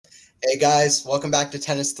Hey guys, welcome back to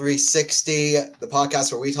Tennis 360, the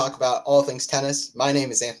podcast where we talk about all things tennis. My name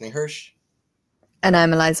is Anthony Hirsch. And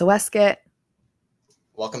I'm Eliza Westgate.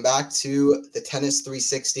 Welcome back to the Tennis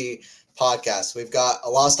 360 podcast. We've got a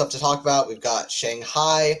lot of stuff to talk about. We've got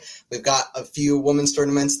Shanghai. We've got a few women's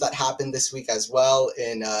tournaments that happened this week as well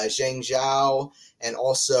in Zheng and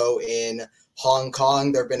also in Hong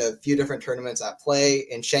Kong. There have been a few different tournaments at play.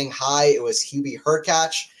 In Shanghai, it was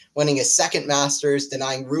Hurkacz winning his second Masters,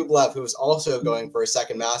 denying Rublev, who was also going for a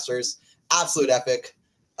second Masters. Absolute epic.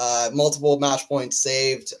 Multiple match points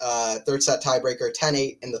saved, third set tiebreaker,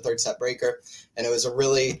 10-8 in the third set breaker. And it was a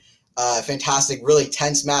really fantastic, really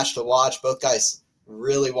tense match to watch. Both guys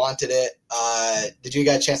really wanted it. Did you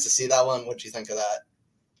get a chance to see that one? What did you think of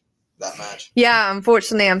that match? Yeah,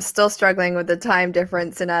 unfortunately, I'm still struggling with the time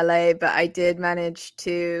difference in LA, but I did manage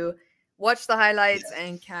to watch the highlights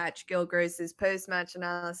and catch Gil Gross's post-match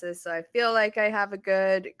analysis. So I feel like I have a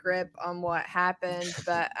good grip on what happened.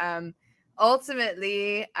 But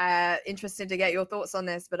ultimately, interested to get your thoughts on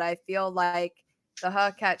this, but I feel like the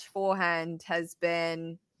Hurkacz forehand has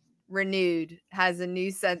been renewed, has a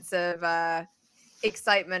new sense of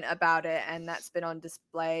excitement about it, and that's been on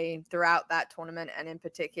display throughout that tournament, and in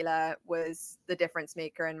particular was the difference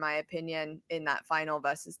maker, in my opinion, in that final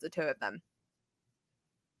versus the two of them.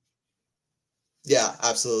 Yeah,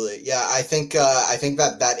 absolutely. Yeah, I think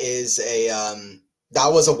that is that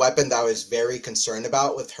was a weapon that I was very concerned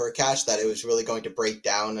about with Hurkacz, that it was really going to break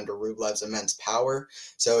down under Rublev's immense power.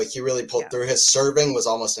 So he really pulled through. His serving was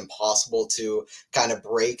almost impossible to kind of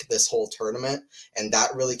break this whole tournament, and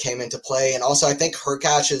that really came into play. And also, I think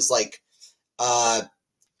Hurkacz is like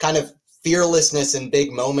kind of fearlessness in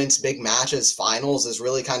big moments, big matches, finals is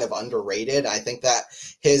really kind of underrated. I think that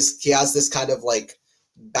he has this kind of like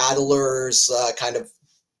battlers kind of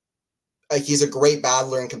he's a great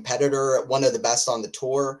battler and competitor, one of the best on the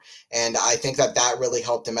tour, and I think that really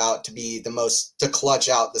helped him out to clutch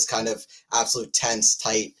out this kind of absolute tense,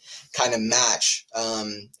 tight kind of match.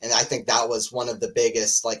 And I think that was one of the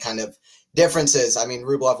biggest like kind of differences. I mean,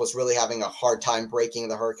 Rublev was really having a hard time breaking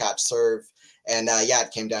the Hurkacz serve. And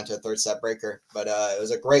it came down to a third set breaker, but it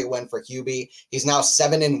was a great win for Hubie. He's now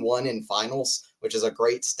 7-1 in finals, which is a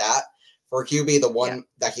great stat for Hubie. The one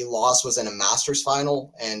that he lost was in a Masters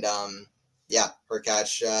final, and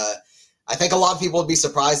Hurkacz. I think a lot of people would be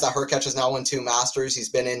surprised that Hurkacz has now won 2 Masters. He's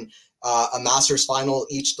been in a Masters final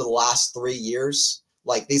each of the last 3 years.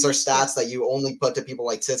 Like, these are stats that you only put to people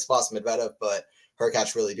like Tsitsipas, Medvedev, but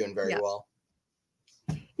Hurkacz really doing very well.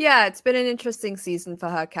 Yeah, it's been an interesting season for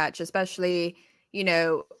Hurkacz, especially,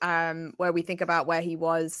 where we think about where he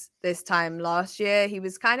was this time last year. He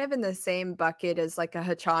was kind of in the same bucket as like a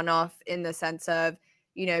Khachanov in the sense of,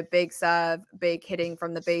 big serve, big hitting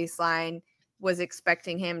from the baseline. Was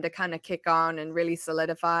expecting him to kind of kick on and really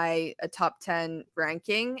solidify a top 10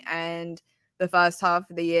 ranking. And the first half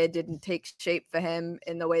of the year didn't take shape for him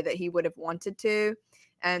in the way that he would have wanted to.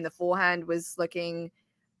 And the forehand was looking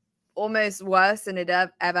almost worse than it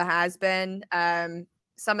ever has been.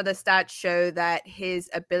 Some of the stats show that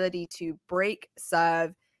his ability to break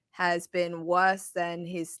serve has been worse than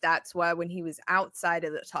his stats were when he was outside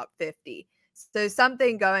of the top 50. So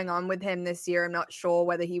something going on with him this year. I'm not sure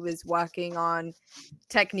whether he was working on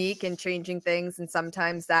technique and changing things. And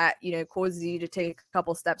sometimes that, causes you to take a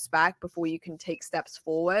couple steps back before you can take steps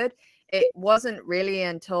forward. It wasn't really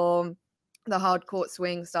until the hard court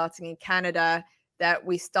swing starting in Canada that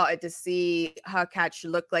we started to see Hurkacz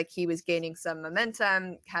look like he was gaining some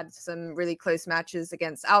momentum, had some really close matches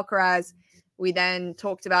against Alcaraz. We then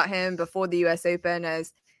talked about him before the US Open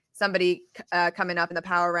as somebody coming up in the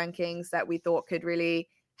power rankings that we thought could really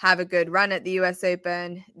have a good run at the US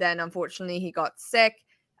Open. Then, unfortunately, he got sick,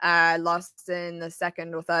 lost in the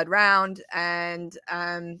second or third round. And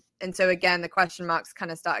so, again, the question marks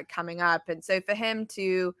kind of started coming up. And so for him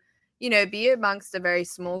to be amongst a very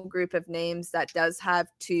small group of names that does have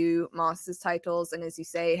 2 Masters titles, and as you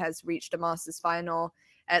say, has reached a Masters final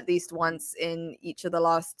at least once in each of the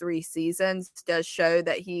last 3 seasons, does show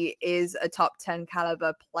that he is a top 10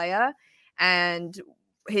 caliber player. And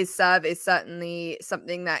his serve is certainly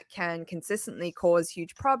something that can consistently cause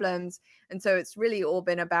huge problems. And so it's really all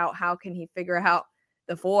been about how can he figure out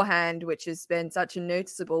the forehand, which has been such a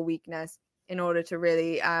noticeable weakness, in order to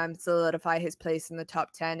really solidify his place in the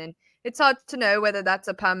top 10. And it's hard to know whether that's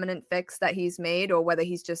a permanent fix that he's made or whether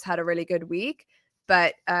he's just had a really good week.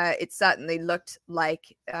 But it certainly looked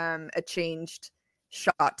like a changed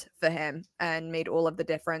shot for him and made all of the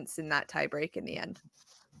difference in that tiebreak in the end.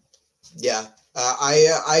 Yeah,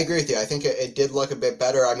 I agree with you. I think it did look a bit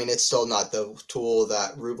better. I mean, it's still not the tool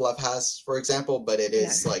that Rublev has, for example, but it No.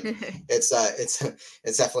 is like it's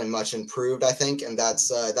it's definitely much improved, I think, and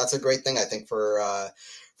that's a great thing, I think, for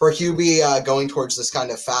Hubie going towards this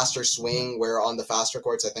kind of faster swing, where on the faster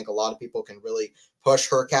courts, I think a lot of people can really push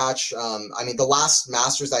Hurkacz. I mean, the last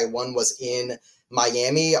Masters I won was in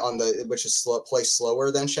Miami on the which is placed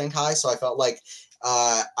slower than Shanghai, so I felt like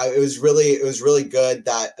it was really good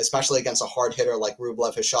that, especially against a hard hitter like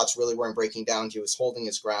Rublev, his shots really weren't breaking down. He was holding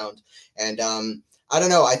his ground, and I don't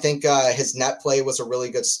know. I think his net play was a really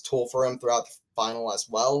good tool for him throughout the final as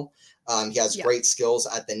well. He has Yeah. great skills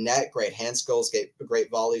at the net, great hand skills,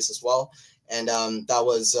 great volleys as well. And that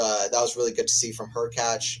was really good to see from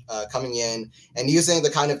Hurkacz coming in and using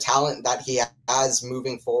the kind of talent that he has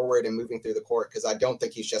moving forward and moving through the court. Because I don't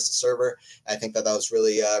think he's just a server. I think that was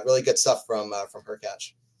really good stuff from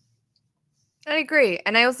Hurkacz. I agree.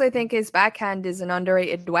 And I also think his backhand is an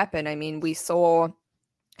underrated weapon. I mean, we saw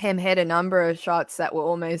him hit a number of shots that were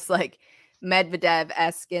almost like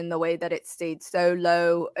Medvedev-esque in the way that it stayed so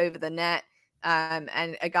low over the net.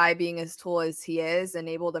 And a guy being as tall as he is and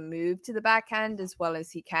able to move to the backhand as well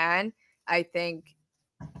as he can, I think,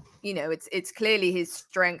 you know, it's clearly his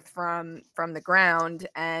strength from the ground,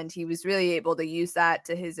 and he was really able to use that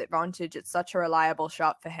to his advantage. It's such a reliable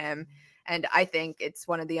shot for him, and I think it's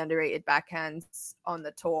one of the underrated backhands on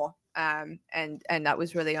the tour. And that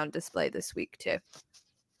was really on display this week too.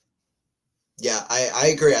 Yeah,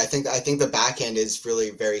 I agree. I think the backhand is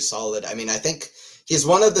really very solid. I mean, I think he's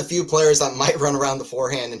one of the few players that might run around the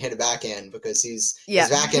forehand and hit a backhand because his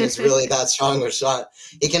backhand is really that strong of a shot.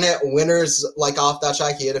 He can hit winners like off that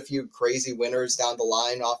shot. He hit a few crazy winners down the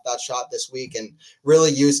line off that shot this week and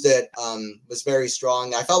really used it. Was very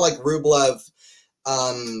strong. I felt like Rublev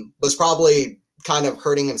was probably kind of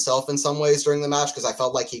hurting himself in some ways during the match because I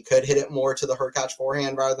felt like he could hit it more to the Hurkacz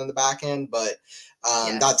forehand rather than the backhand, but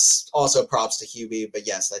that's also props to Hubie. But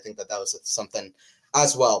yes, I think that was something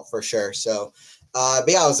as well for sure. So, but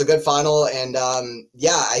yeah, it was a good final, and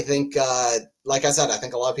yeah, I think like I said, I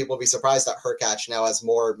think a lot of people will be surprised that Hurkacz now has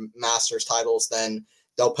more Masters titles than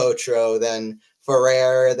Del Potro, than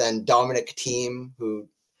Ferrer, than Dominic Thiem, who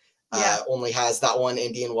only has that one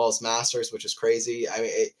Indian Wells Masters, which is crazy. I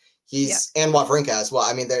mean, and Wawrinka as well.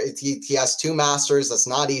 I mean, he has two Masters. That's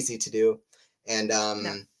not easy to do, and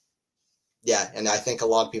No. yeah, and I think a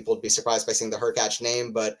lot of people would be surprised by seeing the Hurkacz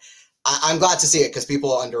name, but I'm glad to see it because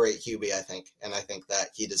people underrate Hubie, I think, and I think that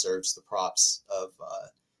he deserves the props of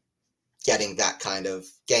getting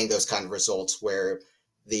those kind of results where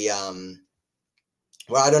the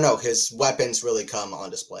well, I don't know, his weapons really come on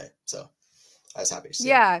display. So I was happy to see it.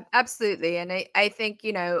 Yeah, absolutely. And I think,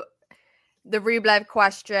 you know, the Rublev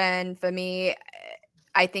question for me,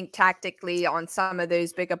 I think tactically on some of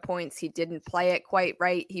those bigger points, he didn't play it quite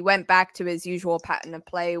right. He went back to his usual pattern of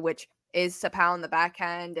play, which is to pound the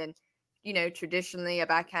backhand. And, you know, traditionally a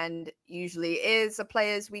backhand usually is a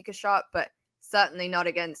player's weaker shot, but certainly not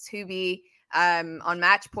against Hubie. On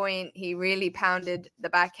match point, he really pounded the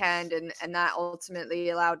backhand, and that ultimately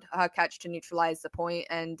allowed Hurkacz to neutralize the point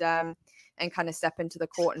and kind of step into the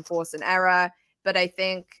court and force an error. But I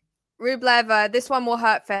think Rublev, this one will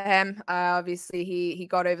hurt for him. Obviously, he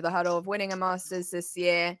got over the hurdle of winning a Masters this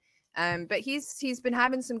year, but he's been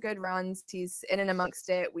having some good runs. He's in and amongst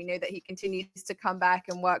it. We know that he continues to come back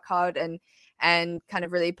and work hard and kind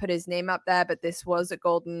of really put his name up there. But this was a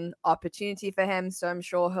golden opportunity for him, so I'm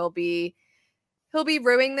sure he'll be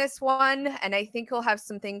ruining this one, and I think he'll have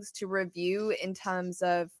some things to review in terms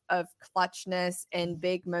of clutchness in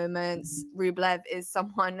big moments. Rublev is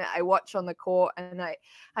someone I watch on the court, and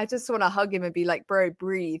I just want to hug him and be like, bro,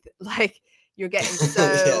 breathe. Like, you're getting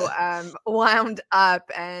so wound up,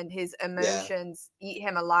 and his emotions eat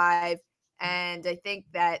him alive. And I think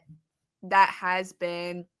that has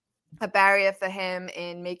been a barrier for him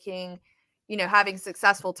in making, you know, having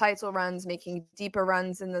successful title runs, making deeper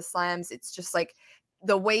runs in the slams. It's just like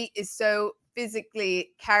the weight is so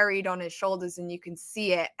physically carried on his shoulders and you can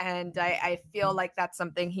see it. And I feel like that's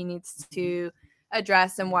something he needs to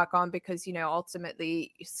address and work on because, you know,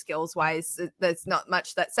 ultimately skills wise, there's not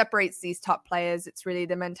much that separates these top players. It's really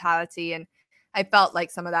the mentality. And I felt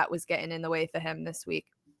like some of that was getting in the way for him this week.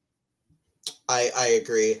 I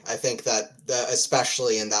agree. I think that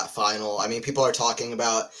especially in that final, I mean, people are talking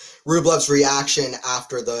about Rublev's reaction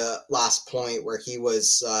after the last point where he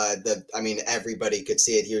was I mean, everybody could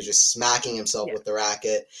see it. He was just smacking himself with the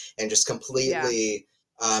racket and just completely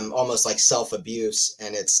almost like self-abuse.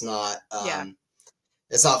 And it's not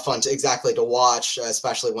it's not fun to watch,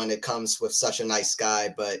 especially when it comes with such a nice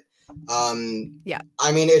guy. But I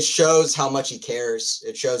mean, it shows how much he cares.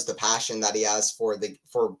 It shows the passion that he has for the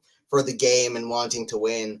game and wanting to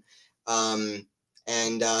win.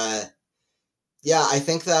 Yeah, I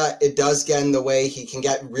think that it does get in the way. He can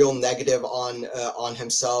get real negative on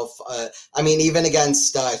himself. I mean, even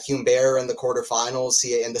against Humbert in the quarterfinals,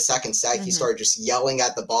 in the second set, he started just yelling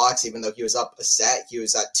at the box, even though he was up a set. He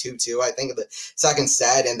was at 2-2, I think, of the second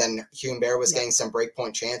set, and then Humbert was getting some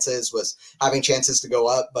breakpoint chances, was having chances to go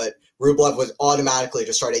up, but Rublev was automatically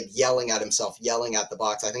just started yelling at himself, yelling at the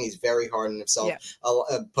box. I think he's very hard on himself,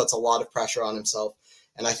 puts a lot of pressure on himself,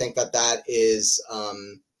 and I think that is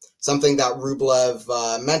something that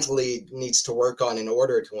Rublev mentally needs to work on in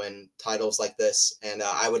order to win titles like this. And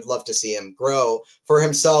I would love to see him grow for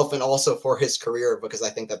himself and also for his career, because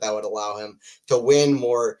I think that would allow him to win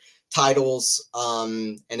more titles.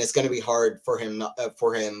 And it's going to be hard for him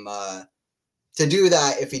to do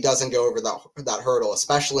that if he doesn't go over that hurdle,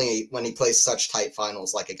 especially when he plays such tight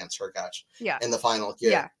finals like against Hurkacz in the final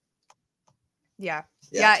here. Yeah,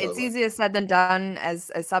 totally. It's easier said than done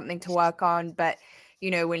as something to work on, but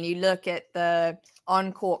when you look at the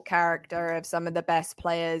on-court character of some of the best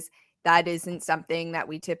players, that isn't something that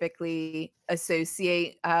we typically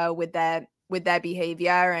associate with their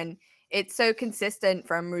behavior. And it's so consistent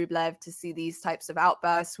from Rublev to see these types of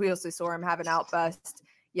outbursts. We also saw him have an outburst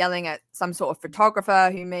yelling at some sort of photographer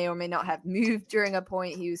who may or may not have moved during a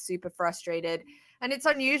point. He was super frustrated. And it's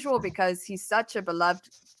unusual because he's such a beloved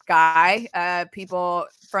guy. People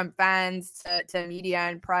from fans to media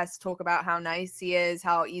and press talk about how nice he is,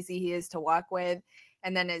 how easy he is to work with.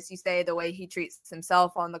 And then, as you say, the way he treats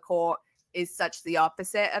himself on the court is such the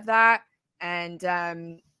opposite of that. And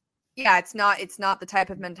it's not the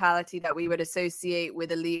type of mentality that we would associate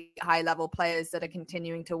with elite high level players that are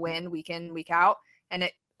continuing to win week in, week out. And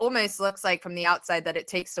it almost looks like from the outside that it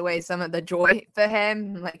takes away some of the joy for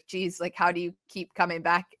him. Like, geez, like, how do you keep coming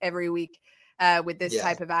back every week with this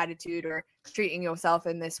type of attitude or treating yourself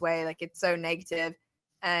in this way? Like, it's so negative.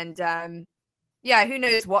 And who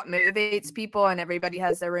knows what motivates people, and everybody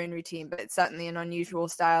has their own routine, but it's certainly an unusual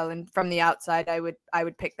style. And from the outside, I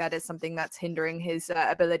would pick that as something that's hindering his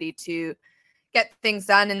ability to get things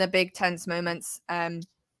done in the big tense moments.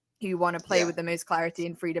 You want to play with the most clarity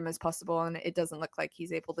and freedom as possible, and it doesn't look like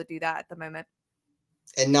he's able to do that at the moment.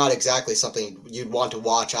 And not exactly something you'd want to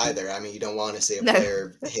watch either. I mean, you don't want to see a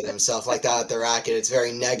player hit himself like that at the racket. It's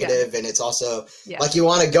very negative, and it's also like you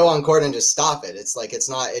want to go on court and just stop it. It's like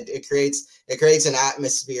it creates an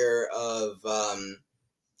atmosphere of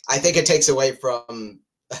I think it takes away from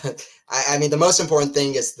I mean, the most important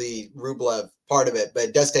thing is the Rublev part of it, but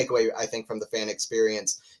it does take away, I think, from the fan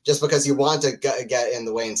experience, just because you want to get in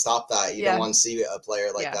the way and stop that. You don't want to see a player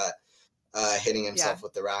like that hitting himself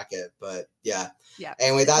with the racket. But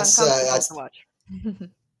anyway, that's to watch.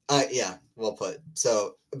 Well put.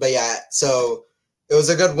 So it was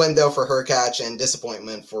a good win though for Hurkacz, and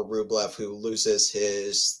disappointment for Rublev, who loses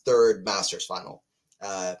his third Masters final.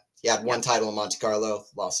 He had one title in Monte Carlo,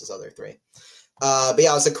 lost his other three. But it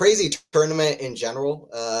was a crazy tournament in general.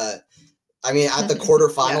 I mean, at the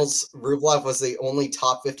quarterfinals, Rublev was the only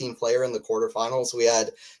top 15 player in the quarterfinals. We had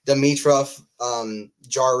Dimitrov,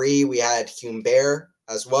 Jarry, we had Humbert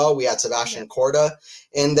as well. We had Sebastian Korda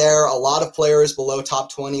in there. A lot of players below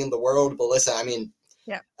top 20 in the world. But listen, I mean,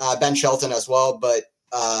 Ben Shelton as well. But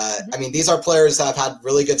I mean, these are players that have had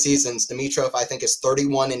really good seasons. Dimitrov, I think, is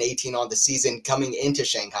 31-18 on the season coming into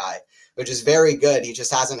Shanghai, which is very good. He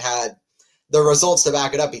just hasn't had the results to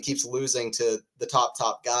back it up. He keeps losing to the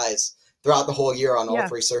top guys throughout the whole year on all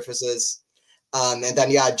three surfaces. And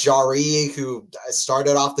then Jarry, who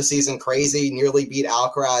started off the season crazy, nearly beat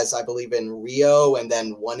Alcaraz, I believe, in Rio, and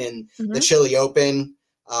then won in the Chile Open,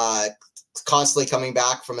 constantly coming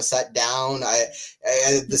back from a set down.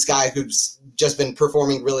 This guy who's just been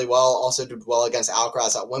performing really well also did well against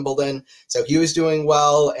Alcaraz at Wimbledon, so he was doing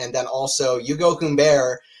well. And then also Hugo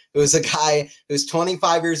Humbert, who's a guy who's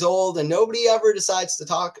 25 years old, and nobody ever decides to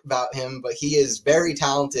talk about him, but he is very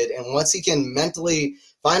talented. And once he can mentally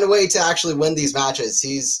find a way to actually win these matches,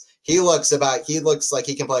 he looks like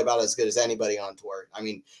he can play about as good as anybody on tour. I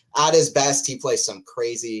mean, at his best, he plays some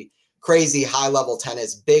crazy high-level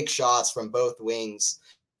tennis, big shots from both wings,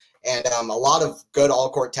 and a lot of good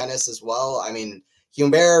all-court tennis as well. I mean,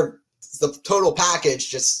 Humbert, the total package,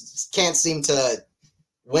 just can't seem to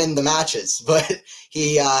win the matches, but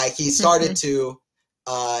he started to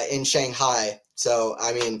in Shanghai. So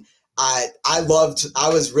I mean, I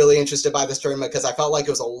was really interested by this tournament because I felt like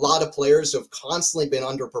it was a lot of players who have constantly been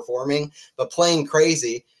underperforming but playing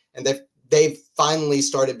crazy, and they finally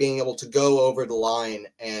started being able to go over the line,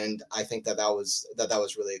 and I think that was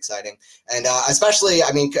really exciting. And especially,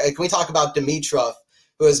 I mean, can we talk about Dimitrov,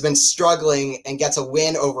 who has been struggling and gets a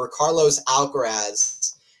win over Carlos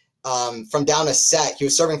Alcaraz from down a set. He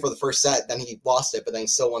was serving for the first set, then he lost it, but then he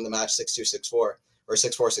still won the match 6-2, 6-4, or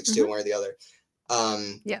 6-4, 6-2, one or the other.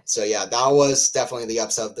 So yeah, that was definitely the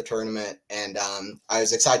upset of the tournament, and I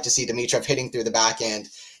was excited to see Dimitrov hitting through the backhand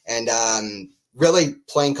and really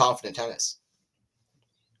playing confident tennis.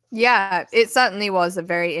 Yeah, it certainly was a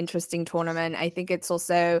very interesting tournament. I think it's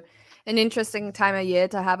also an interesting time of year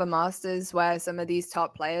to have a Masters where some of these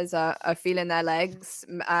top players are feeling their legs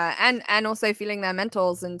and also feeling their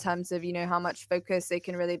mentals in terms of, how much focus they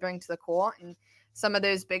can really bring to the court. And some of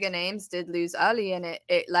those bigger names did lose early, and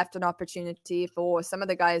it left an opportunity for some of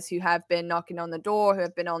the guys who have been knocking on the door, who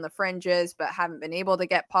have been on the fringes, but haven't been able to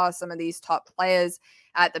get past some of these top players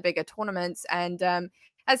at the bigger tournaments. And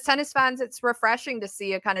as tennis fans, it's refreshing to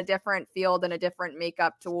see a kind of different field and a different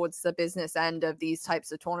makeup towards the business end of these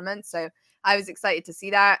types of tournaments. So I was excited to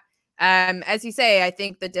see that. As you say, I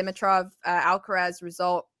think the Dimitrov Alcaraz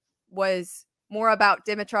result was more about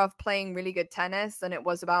Dimitrov playing really good tennis than it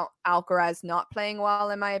was about Alcaraz not playing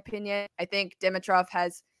well, in my opinion. I think Dimitrov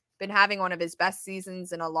has been having one of his best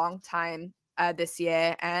seasons in a long time this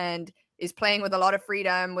year, and is playing with a lot of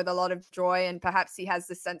freedom, with a lot of joy, and perhaps he has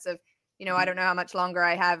this sense of, I don't know how much longer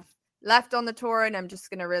I have left on the tour, and I'm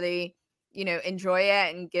just going to really, enjoy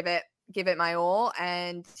it and give it my all.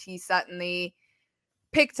 And he certainly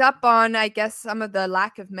picked up on, I guess, some of the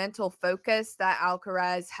lack of mental focus that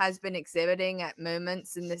Alcaraz has been exhibiting at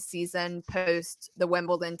moments in this season post the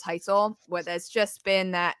Wimbledon title, where there's just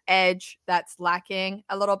been that edge that's lacking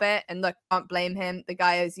a little bit. And look, can't blame him. The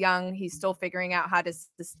guy is young. He's still figuring out how to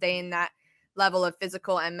sustain that level of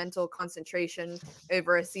physical and mental concentration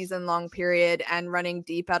over a season-long period and running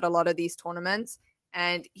deep at a lot of these tournaments.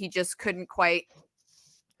 And he just couldn't quite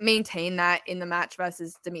maintain that in the match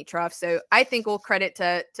versus Dimitrov. So I think all credit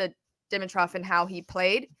to Dimitrov and how he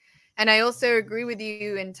played. And I also agree with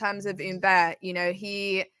you in terms of Humbert.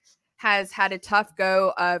 He has had a tough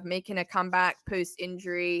go of making a comeback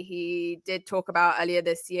post-injury. He did talk about earlier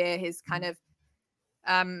this year his kind of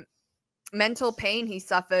mental pain he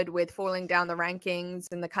suffered with falling down the rankings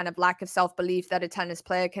and the kind of lack of self-belief that a tennis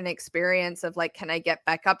player can experience of like, can I get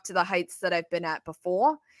back up to the heights that I've been at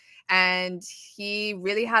before? And he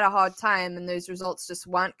really had a hard time, and those results just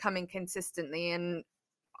weren't coming consistently. And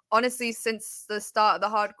honestly, since the start of the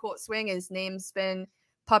hard court swing, his name's been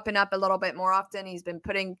popping up a little bit more often. He's been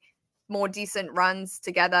putting more decent runs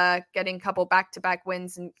together, getting a couple back-to-back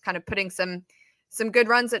wins, and kind of putting some good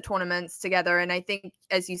runs at tournaments together. And I think,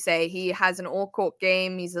 as you say, he has an all-court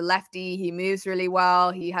game. He's a lefty. He moves really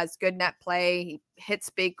well. He has good net play. He hits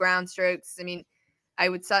big ground strokes. I mean, I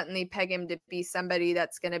would certainly peg him to be somebody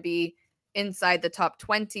that's going to be inside the top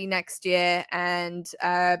 20 next year, and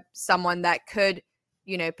someone that could,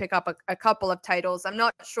 pick up a couple of titles. I'm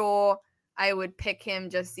not sure I would pick him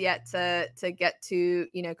just yet to get to,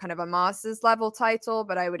 kind of a Masters level title,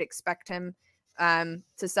 but I would expect him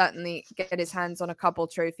to certainly get his hands on a couple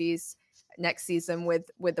trophies next season with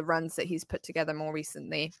the runs that he's put together more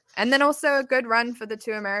recently. And then also a good run for the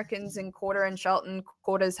two Americans in Korda and Shelton.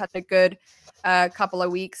 Korda's had a good couple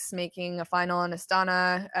of weeks, making a final in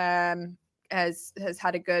Astana, has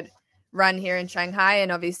had a good run here in Shanghai.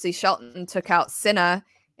 And obviously Shelton took out Sinner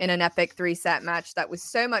in an epic 3-set match that was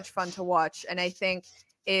so much fun to watch. And I think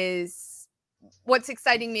is what's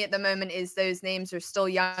exciting me at the moment is those names are still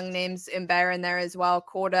young names, Humbert in there as well,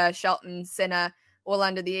 Korda, Shelton, Sinner, all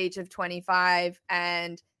under the age of 25,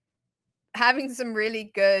 and having some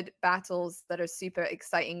really good battles that are super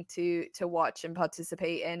exciting to watch and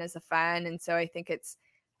participate in as a fan. And so I think it's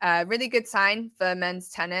a really good sign for men's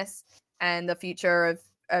tennis and the future of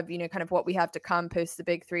kind of what we have to come post the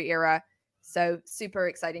Big Three era. So super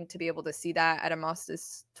exciting to be able to see that at a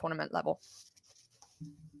Masters tournament level.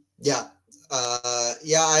 Yeah.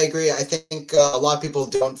 I agree. I think a lot of people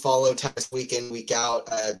don't follow tennis week in, week out.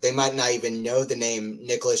 They might not even know the name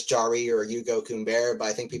Nicolas Jarry or Hugo Humbert, but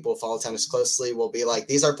I think people who follow tennis closely will be like,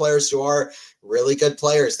 these are players who are really good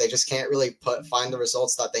players. They just can't really find the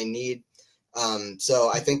results that they need. So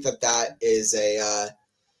I think that is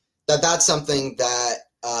that's something that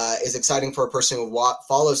is exciting for a person who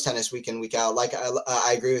follows tennis week in, week out. Like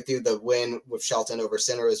I agree with you. The win with Shelton over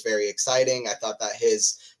Sinner was very exciting. I thought that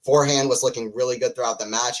his forehand was looking really good throughout the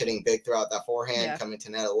match, hitting big throughout that forehand, coming to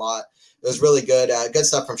net a lot. It was really good. Good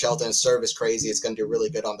stuff from Shelton. His serve is crazy. It's going to do really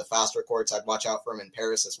good on the faster courts. I'd watch out for him in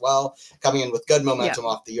Paris as well. Coming in with good momentum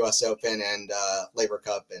off the U.S. Open and Laver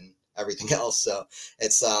Cup and everything else. So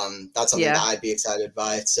it's that's something that I'd be excited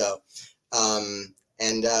by. So, Yeah,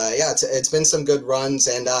 it's been some good runs.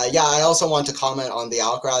 And yeah, I also want to comment on the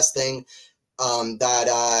Alcaraz thing.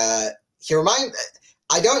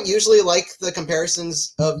 I don't usually like the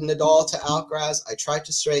comparisons of Nadal to Alcaraz. I try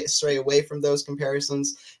to stray away from those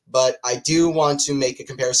comparisons, but I do want to make a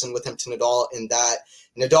comparison with him to Nadal in that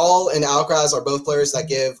Nadal and Alcaraz are both players that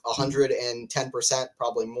give 110%,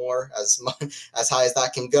 probably more, as high as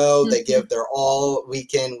that can go. They give their all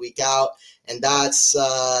week in, week out, and that's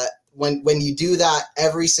when you do that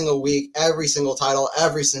every single week, every single title,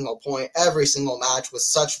 every single point, every single match with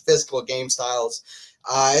such physical game styles.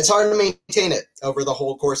 It's hard to maintain it over the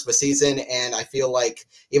whole course of a season, and I feel like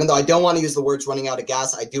even though I don't want to use the words running out of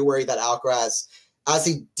gas, I do worry that Alcaraz, as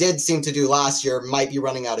he did seem to do last year, might be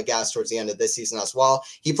running out of gas towards the end of this season as well.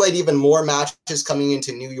 He played even more matches coming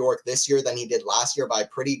into New York this year than he did last year by a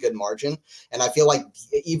pretty good margin, and I feel like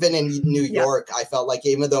even in New York, I felt like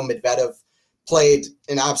even though Medvedev played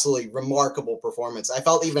an absolutely remarkable performance, I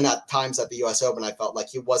felt even at times at the U.S. Open, I felt like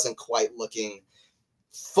he wasn't quite looking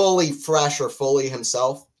fully fresh or fully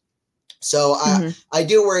himself. So I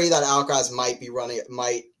do worry that Alcaraz might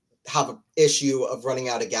have an issue of running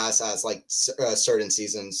out of gas as like certain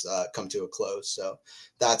seasons come to a close. So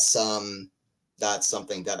that's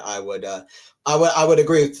something that I would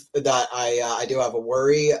agree with, that I do have a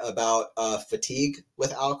worry about fatigue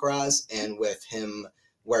with Alcaraz and with him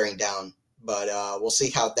wearing down. But we'll see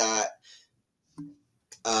how that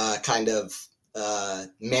kind of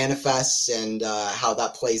manifests and how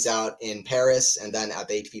that plays out in Paris, and then at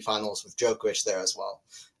the ATP finals with Djokovic there as well,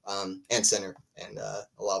 and Sinner, and a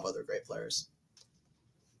lot of other great players.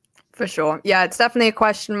 For sure. Yeah, it's definitely a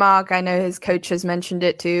question mark. I know his coach has mentioned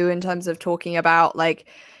it too, in terms of talking about, like,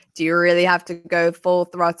 do you really have to go full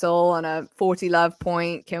throttle on a 40 love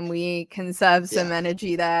point? Can we conserve some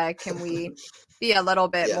energy there? Can we be a little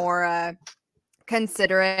bit more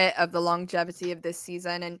considerate of the longevity of this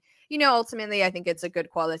season? And ultimately, I think it's a good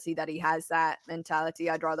quality that he has that mentality.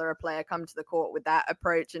 I'd rather a player come to the court with that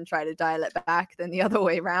approach and try to dial it back than the other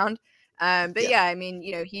way around. I mean,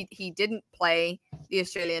 he didn't play the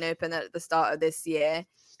Australian Open at the start of this year,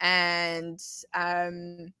 and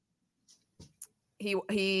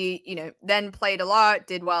he then played a lot,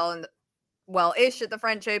 did well-ish at the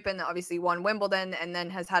French Open, obviously won Wimbledon, and then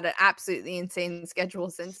has had an absolutely insane schedule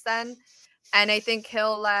since then. And I think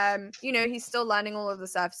he'll, he's still learning all of the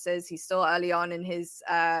surfaces. He's still early on in his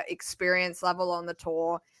experience level on the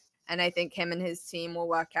tour. And I think him and his team will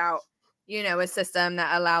work out, a system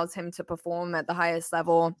that allows him to perform at the highest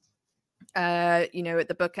level, at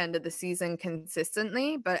the bookend of the season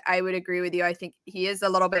consistently. But I would agree with you. I think he is a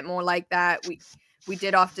little bit more like that. We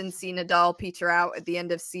did often see Nadal peter out at the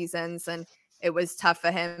end of seasons, and it was tough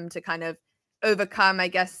for him to kind of overcome, I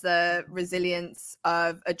guess, the resilience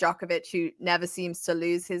of a Djokovic who never seems to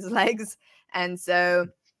lose his legs. And so,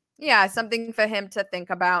 yeah, something for him to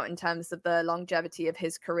think about in terms of the longevity of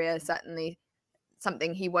his career. Certainly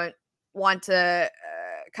something he won't want to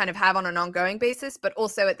kind of have on an ongoing basis, but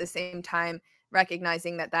also at the same time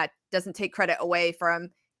recognizing that doesn't take credit away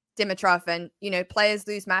from Dimitrov. And, players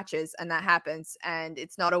lose matches, and that happens. And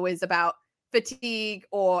it's not always about fatigue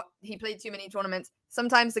or he played too many tournaments.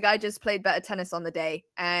 Sometimes the guy just played better tennis on the day,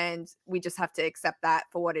 and we just have to accept that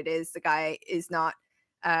for what it is. The guy is not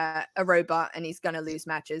a robot, and he's going to lose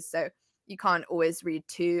matches. So you can't always read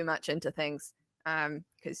too much into things,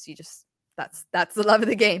 because that's the love of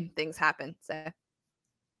the game. Things happen. So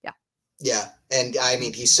yeah, and I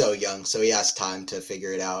mean, he's so young, so he has time to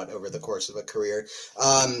figure it out over the course of a career.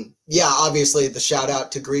 Obviously the shout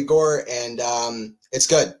out to Grigor, and it's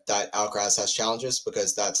good that Alcaraz has challenges,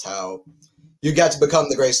 because that's how you get to become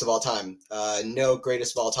the greatest of all time. No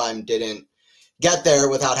greatest of all time didn't get there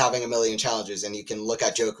without having a million challenges, and you can look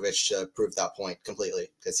at Djokovic to prove that point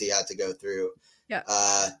completely, because he had to go through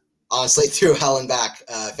honestly through hell and back,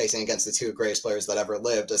 facing against the two greatest players that ever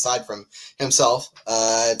lived, aside from himself,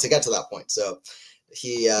 to get to that point. So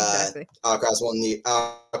Alcaraz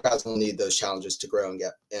will need those challenges to grow and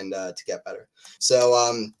to get better. So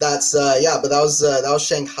but that was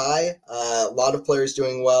Shanghai. A lot of players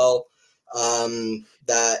doing well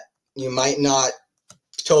that you might not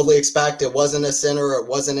totally expect. It wasn't a Sinner, it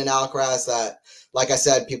wasn't an Alcaraz that, like I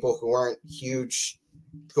said, people who aren't huge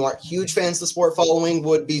fans of the sport following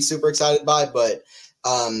would be super excited by, but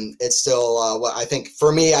it's still what I think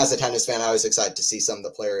for me as a tennis fan, I was excited to see some of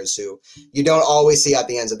the players who you don't always see at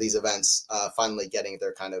the ends of these events finally getting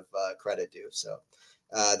their kind of credit due. So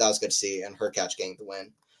that was good to see, and Hurkacz getting the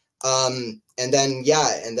win. And then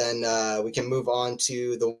we can move on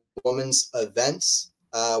to the women's events,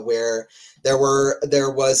 where there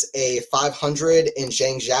was a 500 in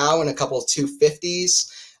Zheng and a couple of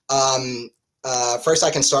 250s. First,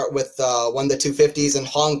 I can start with one of the 250s in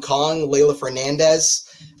Hong Kong. Leylah Fernandez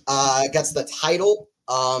gets the title,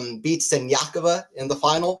 beats Sanyakova in the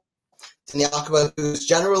final. Sanyakova, who's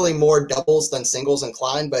generally more doubles than singles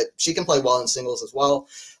inclined, but she can play well in singles as well.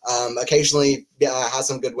 Occasionally has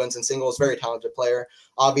some good wins in singles. Very talented player.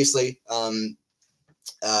 Obviously,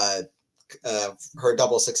 her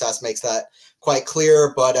double success makes that quite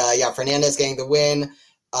clear. But yeah, Fernandez getting the win.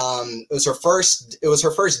 It was her first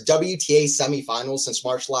WTA semifinal since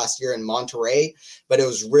March last year in Monterey, but it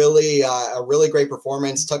was really a really great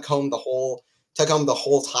performance. Took home the whole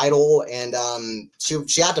title, and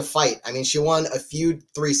she had to fight. I mean, she won a few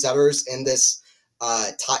 3-setters in this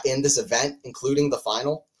event, including the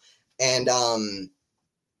final, and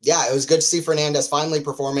yeah, it was good to see Fernandez finally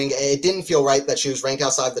performing. It didn't feel right that she was ranked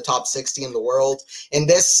outside the top 60 in the world. In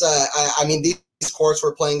this, I mean, these courts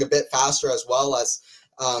were playing a bit faster as well as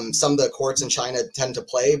some of the courts in China tend to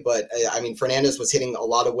play. But, I mean, Fernandez was hitting a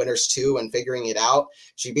lot of winners too and figuring it out.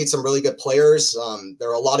 She beat some really good players. There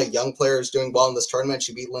are a lot of young players doing well in this tournament.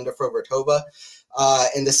 She beat Linda Fruhvirtova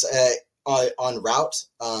in this on route.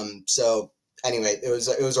 So anyway, it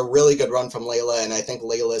was a really good run from Leylah, and I think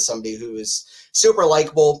Leylah is somebody who is super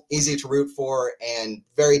likable, easy to root for, and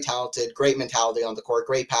very talented, great mentality on the court,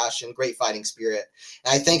 great passion, great fighting spirit.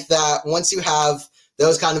 And I think that once you have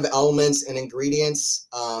those kind of elements and ingredients,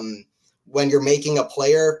 when you're making a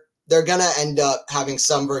player, they're going to end up having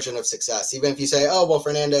some version of success. Even if you say, oh, well,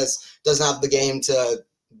 Fernandez doesn't have the game to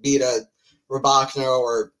beat a Rybakina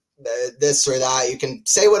or this or that, you can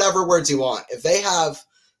say whatever words you want. If they have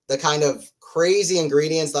the kind of crazy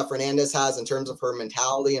ingredients that Fernandez has in terms of her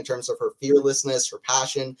mentality, in terms of her fearlessness, her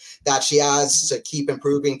passion that she has to keep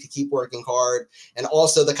improving, to keep working hard, and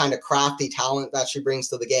also the kind of crafty talent that she brings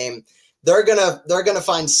to the game, they're gonna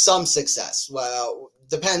find some success. Well,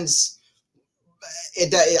 depends.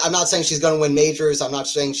 I'm not saying she's going to win majors. I'm not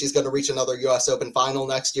saying she's going to reach another U.S. Open final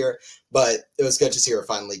next year, but it was good to see her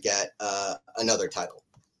finally get another title.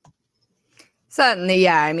 Certainly,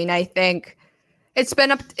 yeah. I mean, I think it's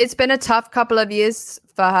been a tough couple of years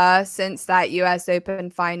for her since that US Open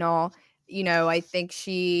final. You know, I think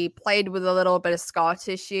she played with a little bit of scar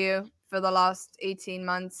tissue for the last 18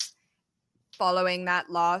 months following that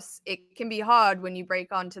loss. It can be hard when you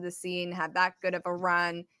break onto the scene, have that good of a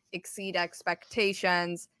run, exceed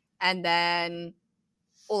expectations, and then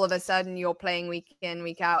all of a sudden you're playing week in,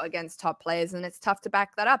 week out against top players, and it's tough to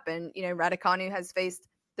back that up. And, you know, Raducanu has faced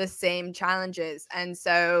the same challenges. And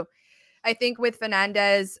so I think with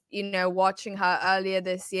Fernandez, you know, watching her earlier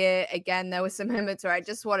this year, again, there were some moments where I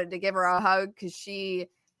just wanted to give her a hug because she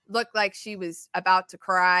looked like she was about to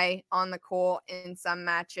cry on the court in some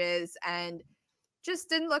matches and just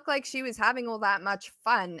didn't look like she was having all that much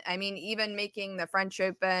fun. I mean, even making the French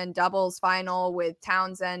Open doubles final with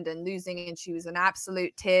Townsend and losing, and she was in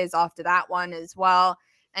absolute tears after that one as well.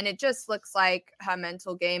 And it just looks like her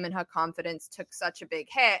mental game and her confidence took such a big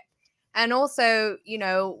hit. And also, you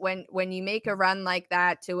know, when you make a run like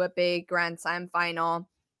that to a big Grand Slam final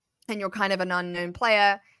and you're kind of an unknown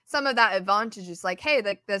player, some of that advantage is like, hey,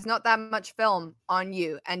 there's not that much film on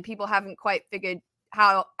you and people haven't quite figured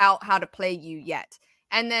how to play you yet.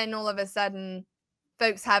 And then all of a sudden,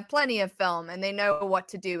 folks have plenty of film and they know what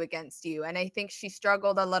to do against you. And I think she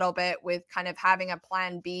struggled a little bit with kind of having a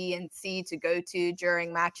plan B and C to go to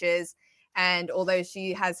during matches. And although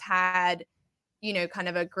she has had, you know, kind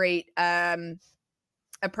of a great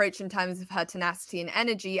approach in terms of her tenacity and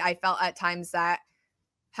energy, I felt at times that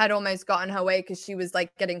had almost gotten her way because she was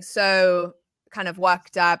like getting so kind of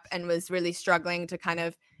worked up and was really struggling to kind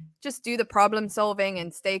of just do the problem solving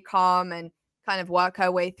and stay calm and kind of work her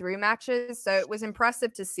way through matches. So it was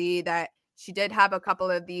impressive to see that she did have a couple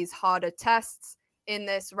of these harder tests in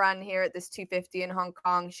this run here at this 250 in Hong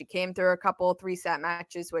Kong. She came through a couple 3-set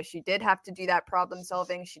matches where she did have to do that problem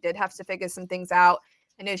solving. She did have to figure some things out.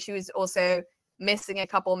 I know she was also missing a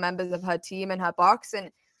couple members of her team in her box.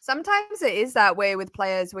 And sometimes it is that way with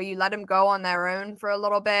players where you let them go on their own for a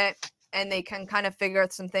little bit and they can kind of figure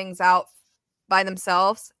some things out by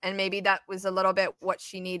themselves. And maybe that was a little bit what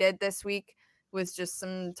she needed this week, was just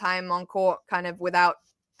some time on court kind of without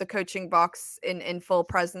the coaching box in full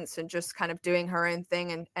presence and just kind of doing her own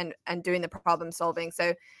thing and doing the problem solving.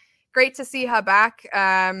 So great to see her back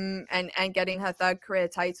and getting her third career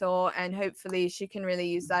title. And hopefully she can really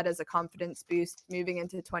use that as a confidence boost moving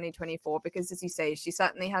into 2024, because as you say, she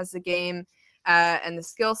certainly has the game and the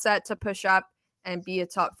skill set to push up and be a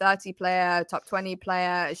top 30 player, top 20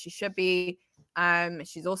 player, as she should be.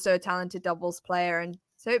 She's also a talented doubles player. And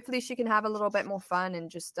so hopefully she can have a little bit more fun and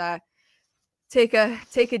just take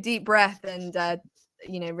a deep breath and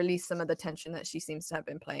release some of the tension that she seems to have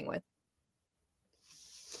been playing with.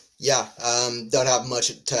 Yeah, don't have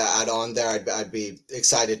much to add on there. I'd be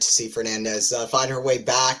excited to see Fernandez find her way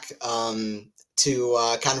back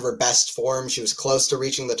to kind of her best form. She was close to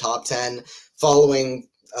reaching the top 10 following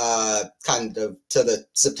kind of to the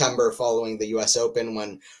September following the U.S. Open,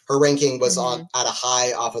 when her ranking was on at a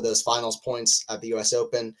high off of those finals points at the U.S.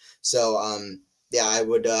 Open. So yeah,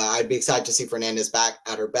 I'd be excited to see Fernandez back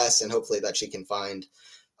at her best, and hopefully that she can find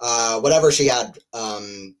whatever she had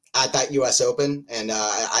at that U.S. Open. And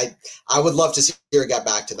I would love to see her get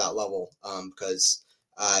back to that level because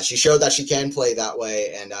she showed that she can play that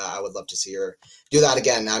way, and I would love to see her do that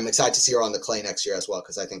again. I'm excited to see her on the clay next year as well,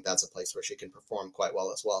 because I think that's a place where she can perform quite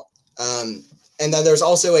well as well. And then there's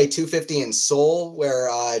also a 250 in Seoul where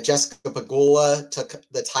Jessica Pegula took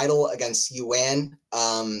the title against Yuan.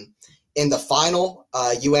 In the final,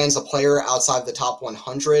 Yuan's a player outside the top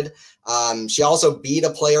 100. She also beat a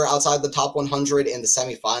player outside the top 100 in the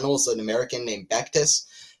semifinals, an American named Bektis.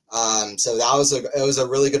 So that was a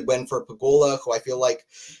really good win for Pegula, who I feel like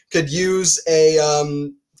could use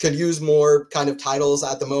more kind of titles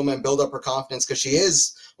at the moment, build up her confidence, because she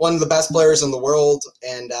is one of the best players in the world,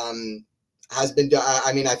 and has been.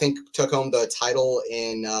 I mean, I think took home the title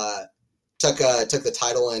in took the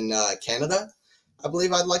title in Canada. I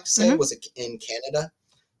believe I'd like to say was in Canada,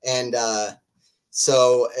 and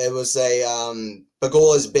so it was a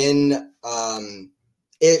Pegula's been.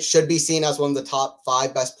 It should be seen as one of the top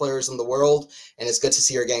 5 best players in the world, and it's good to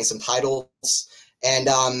see her getting some titles. And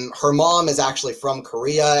her mom is actually from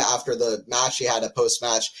Korea. After the match, she had a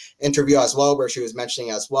post-match interview as well, where she was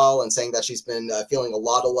mentioning as well and saying that she's been feeling a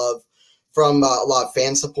lot of love from a lot of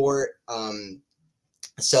fan support.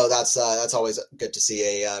 So that's always good to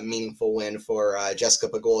see a meaningful win for Jessica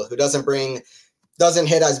Pegula, who doesn't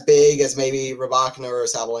hit as big as maybe Rybakina or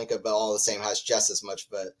Sabalenka, but all the same has just as much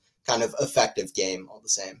of a kind of effective game all the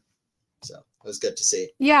same. So it was good to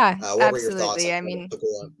see. Yeah, what absolutely. were your thoughts on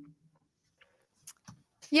Pegula?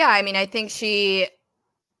 Yeah, I mean, I think she's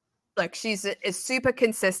a super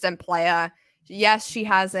consistent player. Yes, she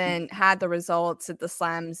hasn't had the results at the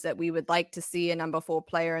slams that we would like to see a number 4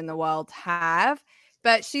 player in the world have,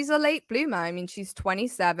 but she's a late bloomer. I mean, she's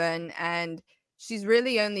 27, and she's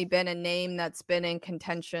really only been a name that's been in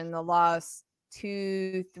contention the last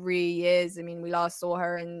 2-3 years. I mean, we last saw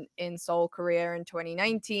her in Seoul, Korea in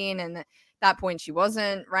 2019, and at that point she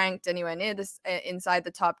wasn't ranked anywhere near this inside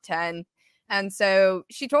the top 10. And so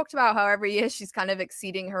she talked about how every year she's kind of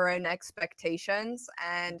exceeding her own expectations,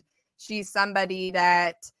 and she's somebody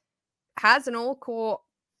that has an all-court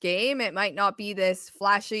game. It might not be this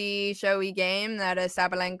flashy, showy game that a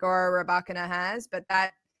Sabalenka or Rybakina has, but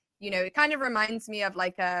that, it kind of reminds me of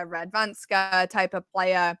like a Radwanska type of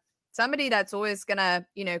player. Somebody that's always going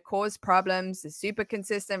to, cause problems, is super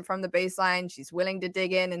consistent from the baseline. She's willing to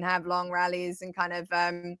dig in and have long rallies, and kind of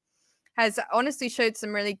has honestly showed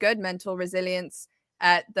some really good mental resilience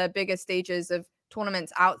at the bigger stages of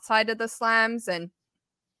tournaments outside of the slams. And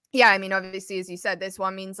yeah, I mean, obviously, as you said, this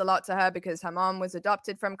one means a lot to her because her mom was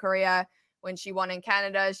adopted from Korea. When she won in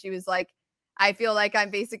Canada, she was like, I feel like I'm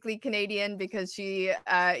basically Canadian because she,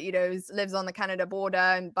 lives on the Canada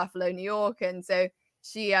border in Buffalo, New York. And so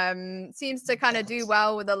she seems to kind of do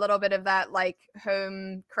well with a little bit of that like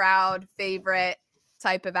home crowd favorite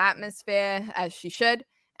type of atmosphere, as she should.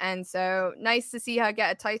 And so nice to see her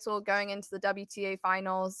get a title going into the WTA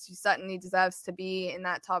finals. She certainly deserves to be in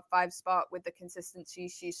that top 5 spot with the consistency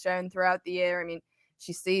she's shown throughout the year. I mean,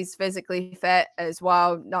 she stays physically fit as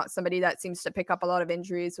well. Not somebody that seems to pick up a lot of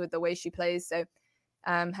injuries with the way she plays. So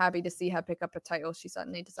I'm happy to see her pick up a title. She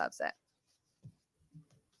certainly deserves it.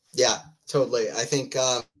 Yeah, totally. I think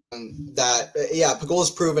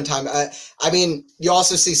Pegula's proven time. I mean, you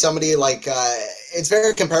also see somebody like it's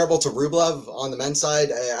very comparable to Rublev on the men's side.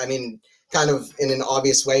 I mean, kind of in an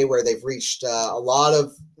obvious way, where they've reached a lot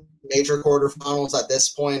of major quarterfinals at this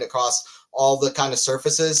point across all the kind of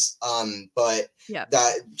surfaces. But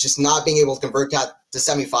that just not being able to convert that to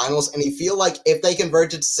semifinals, and you feel like if they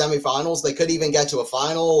converted to semifinals, they could even get to a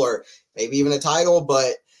final or maybe even a title,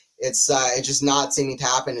 but it's just not seeming to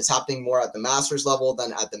happen. It's happening more at the Masters level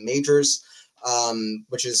than at the majors,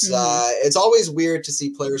 which is it's always weird to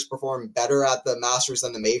see players perform better at the Masters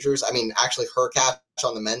than the majors. I mean, actually, Hurkacz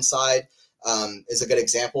on the men's side is a good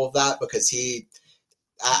example of that, because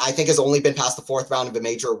I think has only been past the 4th round of a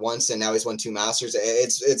major once, and now he's won 2 Masters.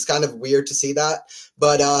 It's kind of weird to see that,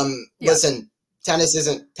 but listen, tennis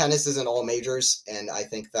isn't all majors, and I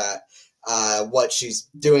think that what she's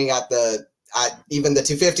doing at even the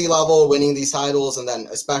 250 level, winning these titles, and then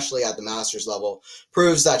especially at the Masters level,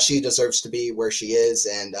 proves that she deserves to be where she is.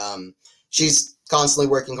 And she's constantly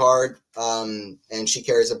working hard, and she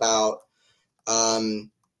cares about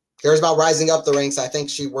rising up the ranks. I think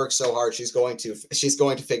she works so hard. She's going to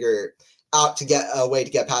figure out to get a way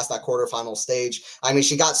to get past that quarterfinal stage. I mean,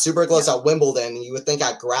 she got super close at Wimbledon. You would think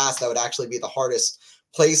at grass that would actually be the hardest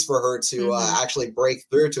place for her to actually break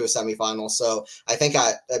through to a semifinal. So I think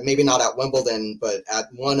maybe not at Wimbledon, but at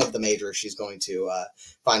one of the majors, she's going to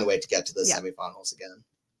find a way to get to the semifinals again.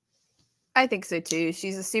 I think so too.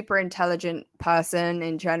 She's a super intelligent person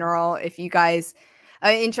in general. If you guys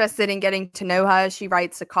are interested in getting to know her, she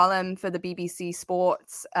writes a column for the BBC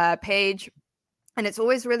Sports page, and it's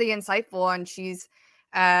always really insightful. And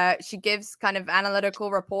she gives kind of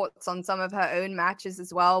analytical reports on some of her own matches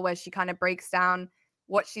as well, where she kind of breaks down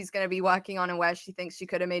what she's going to be working on and where she thinks she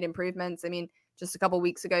could have made improvements. I mean, just a couple of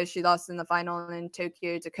weeks ago, she lost in the final in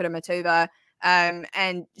Tokyo to Kudermetova,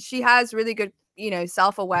 and she has really good,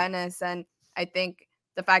 self-awareness. And I think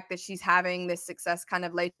the fact that she's having this success kind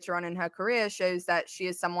of later on in her career shows that she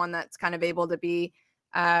is someone that's kind of able to be,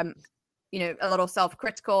 a little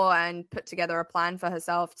self-critical and put together a plan for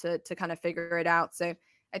herself to kind of figure it out. So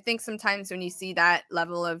I think sometimes when you see that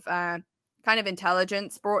level of kind of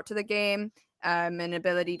intelligence brought to the game, and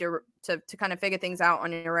ability to kind of figure things out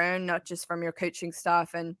on your own, not just from your coaching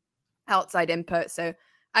staff and outside input. So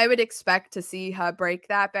I would expect to see her break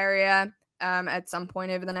that barrier at some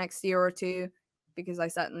point over the next year or two, because I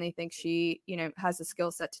certainly think she, has the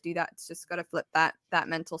skill set to do that. It's just got to flip that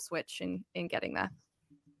mental switch in getting there.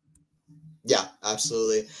 Yeah,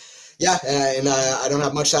 absolutely. Yeah, and I don't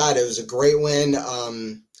have much to add. It was a great win.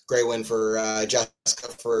 Great win for Jessica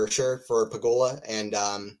for sure, for Pegula, and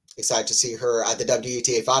excited to see her at the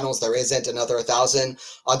WTA finals. There isn't another 1,000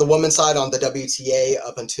 on the women's side on the WTA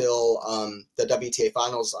up until the WTA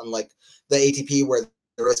finals, unlike the ATP where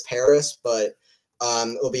there is Paris, but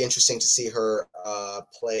it'll be interesting to see her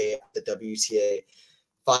play at the WTA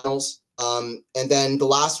finals. And then the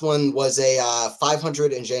last one was a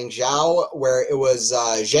 500 in Zheng, where it was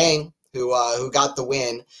Zheng who got the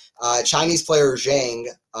win. Chinese player Zheng,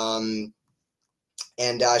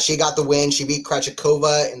 and she got the win. She beat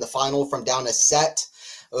Krejcikova in the final from down a set.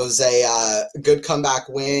 It was a good comeback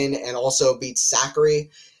win, and also beat Sakkari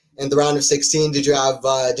in the round of 16. Did you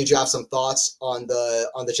have some thoughts on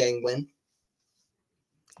the Zheng win?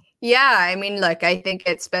 Yeah, I mean, look, I think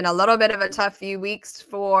it's been a little bit of a tough few weeks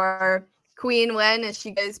for Queen Wen, as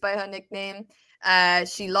she goes by her nickname.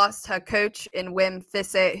 She lost her coach in Wim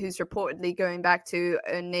Fissett, who's reportedly going back to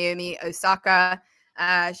Naomi Osaka.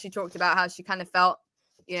 She talked about how she kind of felt,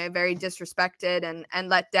 very disrespected and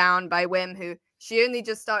let down by Wim, who she only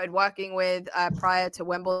just started working with prior to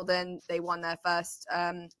Wimbledon. They won their first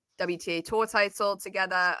WTA Tour title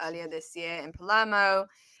together earlier this year in Palermo.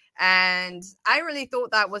 And I really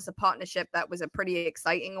thought that was a partnership that was a pretty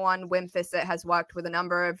exciting one. Wim Fissett has worked with a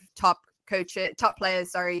number of top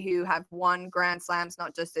players, who have won Grand Slams,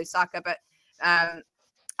 not just Osaka, but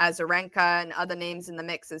Azarenka and other names in the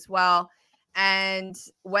mix as well. And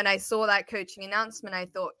when I saw that coaching announcement, I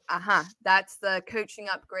thought, that's the coaching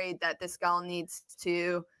upgrade that this girl needs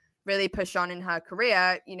to really push on in her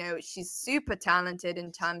career. She's super talented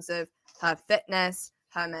in terms of her fitness,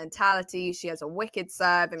 her mentality. She has a wicked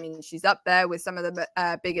serve. I mean, she's up there with some of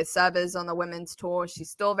the biggest servers on the women's tour. She's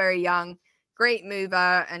still very young, great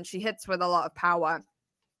mover, and she hits with a lot of power.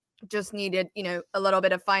 Just needed, a little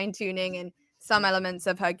bit of fine tuning and some elements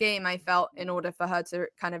of her game, I felt, in order for her to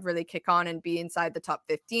kind of really kick on and be inside the top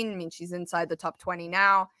 15. I mean, she's inside the top 20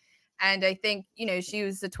 now. And I think, she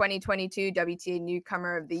was the 2022 WTA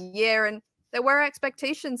Newcomer of the Year. And there were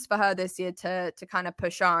expectations for her this year to kind of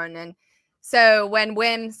push on. And so when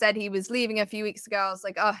Wim said he was leaving a few weeks ago, I was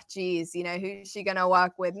like, oh, geez, who's she going to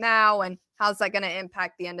work with now? And how's that going to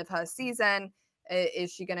impact the end of her season?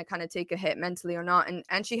 Is she going to kind of take a hit mentally or not?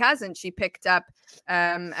 And she hasn't. She picked up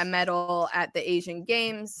a medal at the Asian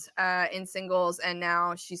Games in singles, and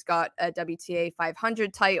now she's got a WTA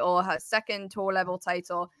 500 title, her second tour level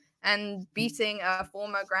title, and beating a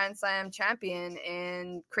former Grand Slam champion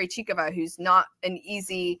in Krejcikova, who's not an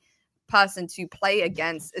easy person to play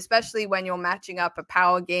against, especially when you're matching up a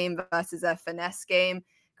power game versus a finesse game.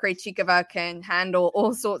 Krejcikova can handle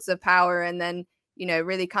all sorts of power and then,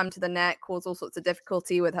 really come to the net, cause all sorts of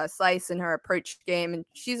difficulty with her slice and her approach game. And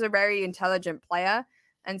she's a very intelligent player.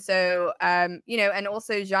 And so, and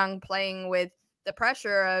also Zheng playing with the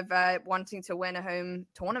pressure of wanting to win a home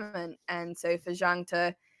tournament. And so for Zheng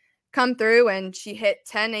to come through, and she hit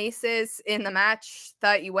 10 aces in the match,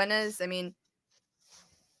 30 winners. I mean,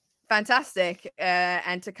 fantastic.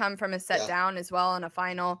 And to come from a set down as well in a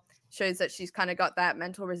final shows that she's kind of got that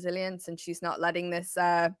mental resilience, and she's not letting this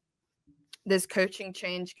there's coaching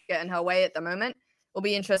change getting her way at the moment. It'll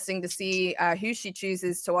be interesting to see who she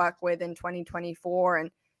chooses to work with in 2024.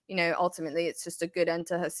 And, ultimately it's just a good end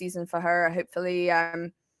to her season for her. Hopefully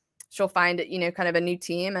she'll find, kind of a new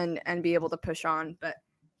team and be able to push on. But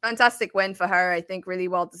fantastic win for her. I think really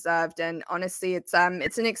well deserved. And honestly, it's an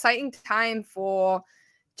exciting time for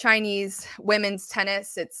Chinese women's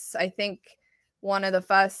tennis. It's, I think,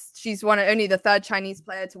 she's only the third Chinese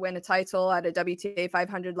player to win a title at a WTA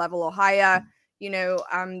 500 level or higher.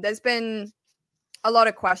 There's been a lot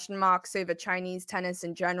of question marks over Chinese tennis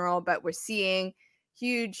in general, but we're seeing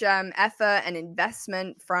huge effort and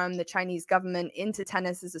investment from the Chinese government into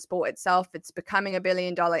tennis as a sport itself. It's becoming $1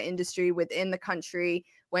 billion industry within the country,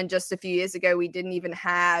 when just a few years ago we didn't even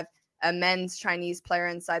have a men's Chinese player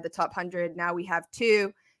inside the top 100. Now we have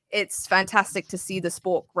 2. It's fantastic to see the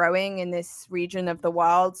sport growing in this region of the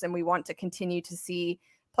world, and we want to continue to see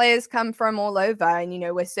players come from all over. And,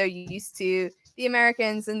 we're so used to the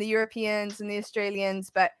Americans and the Europeans and the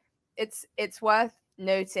Australians, but it's worth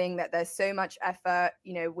noting that there's so much effort,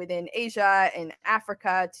 within Asia and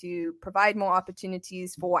Africa to provide more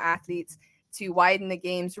opportunities for athletes to widen the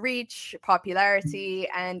game's reach, popularity,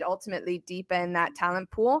 and ultimately deepen that talent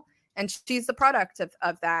pool. And she's the product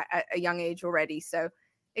of that at a young age already. So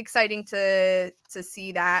exciting to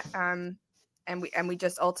see that. And we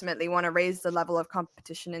just ultimately want to raise the level of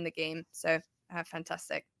competition in the game. So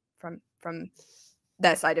fantastic from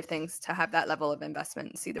their side of things to have that level of investment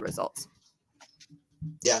and see the results.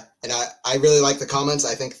 Yeah, and I really like the comments.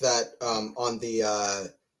 I think that on the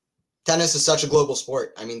tennis is such a global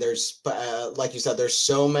sport. I mean, there's like you said, there's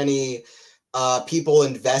so many people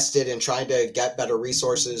invested in trying to get better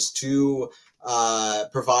resources to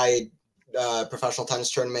provide professional tennis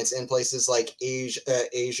tournaments in places like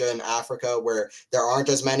Asia and Africa, where there aren't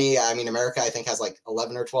as many. I mean, America, I think, has like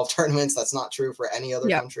 11 or 12 tournaments. That's not true for any other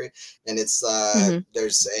country. And it's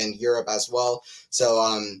there's in Europe as well.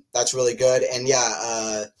 So that's really good. And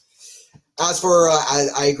yeah, as for,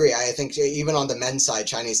 I agree. I think even on the men's side,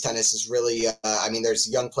 Chinese tennis is really, I mean, there's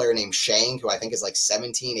a young player named Zheng, who I think is like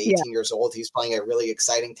 17, 18 years old. He's playing a really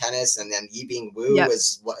exciting tennis. And then Yibing Wu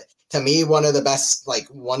is, to me, one of the best, like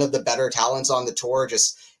one of the better talents on the tour.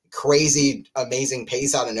 Just crazy, amazing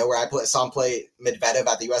pace out of nowhere. I saw him play Medvedev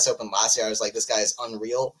at the US Open last year. I was like, this guy is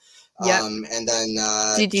unreal. And then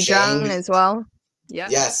Zheng as well. Yeah.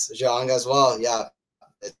 Yes, Zheng as well. Yeah.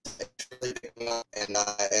 It's really picking up, and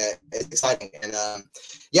it's exciting. And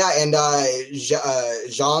Zhang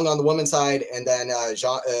on the women's side, and then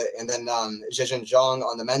Zhejian Zhang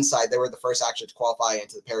on the men's side. They were the first actually to qualify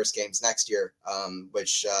into the Paris Games next year,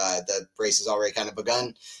 which the race has already kind of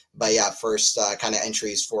begun. But yeah, first kind of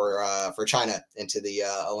entries for China into the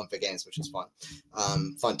Olympic Games, which is fun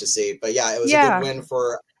to see. But yeah, it was a good win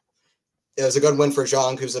for. It was a good win for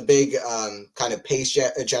Zhang, who's a big kind of pace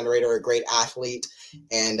generator, a great athlete,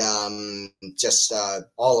 and just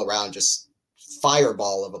all around just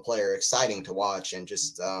fireball of a player, exciting to watch, and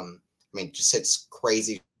just just hits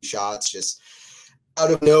crazy shots just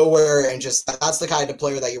out of nowhere, and just that's the kind of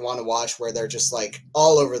player that you want to watch, where they're just like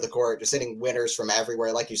all over the court, just hitting winners from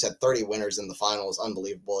everywhere. Like you said, 30 winners in the finals,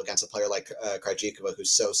 unbelievable against a player like Krejcikova,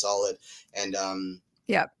 who's so solid, and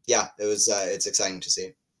it was it's exciting to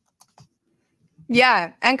see.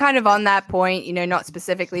 Yeah, and kind of on that point, not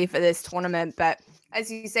specifically for this tournament, but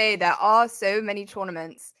as you say, there are so many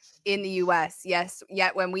tournaments in the US. Yes,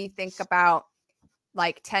 yet when we think about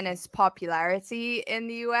like tennis popularity in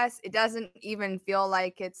the US, it doesn't even feel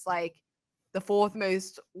like it's like the 4th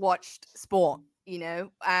most watched sport,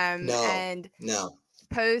 No. And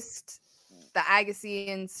post the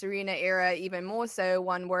Agassi and Serena era, even more so,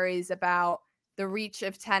 one worries about the reach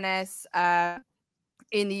of tennis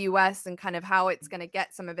in the US and kind of how it's going to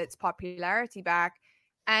get some of its popularity back.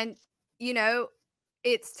 And,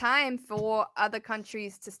 it's time for other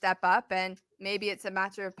countries to step up, and maybe it's a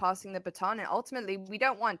matter of passing the baton. And ultimately, we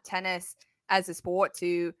don't want tennis as a sport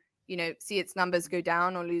to, see its numbers go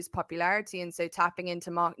down or lose popularity. And so tapping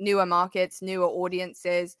into newer markets, newer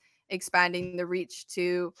audiences, expanding the reach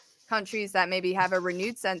to countries that maybe have a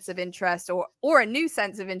renewed sense of interest or a new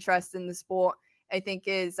sense of interest in the sport, I think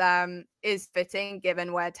is fitting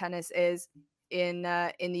given where tennis is in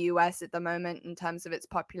the US at the moment in terms of its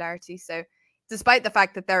popularity. So despite the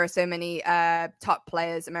fact that there are so many top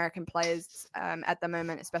players, American players at the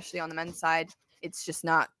moment, especially on the men's side, it's just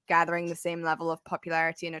not gathering the same level of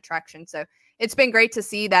popularity and attraction. So it's been great to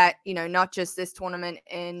see that, not just this tournament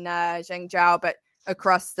in Zhengzhou, but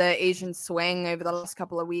across the Asian swing over the last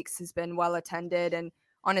couple of weeks has been well attended and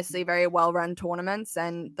honestly very well run tournaments,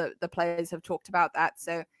 and the players have talked about that.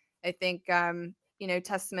 So I think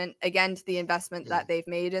testament again to the investment that they've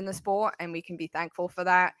made in the sport, and we can be thankful for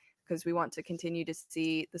that because we want to continue to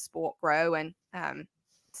see the sport grow and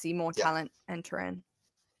see more talent enter in.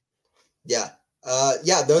 Yeah,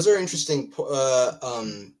 those are interesting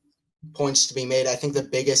points to be made. I think the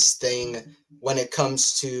biggest thing when it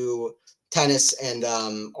comes to tennis and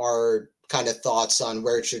our kind of thoughts on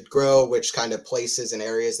where it should grow, which kind of places and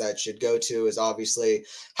areas that it should go to, is obviously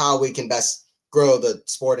how we can best grow the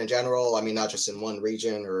sport in general. I mean, not just in one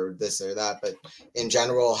region or this or that, but in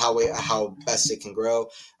general, how best it can grow.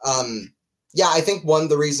 I think one of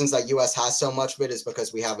the reasons that US has so much of it is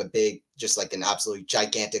because we have a big, just like an absolutely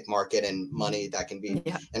gigantic market and money that can be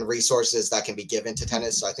and resources that can be given to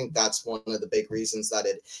tennis. So I think that's one of the big reasons that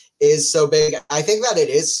it is so big. I think that it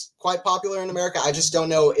is quite popular in America. I just don't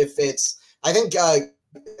know if it's, I think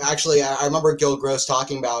actually I remember Gil Gross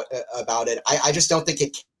talking about it. I just don't think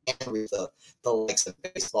it can reach the likes of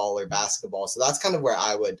baseball or basketball. So that's kind of where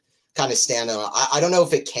I would kind of stand on. I don't know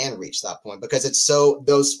if it can reach that point because it's so,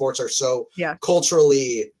 those sports are so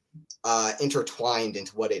culturally intertwined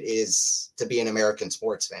into what it is to be an American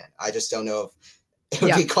sports fan. I just don't know if it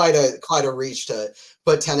would be quite a reach to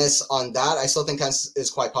put tennis on that. I still think tennis is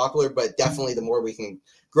quite popular, but definitely the more we can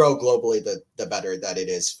grow globally, the better that it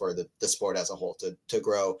is for the sport as a whole to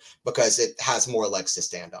grow, because it has more legs to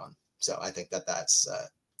stand on. So I think that's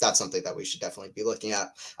something that we should definitely be looking at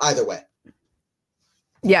either way.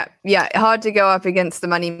 Yeah. Hard to go up against the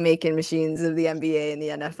money-making machines of the NBA and the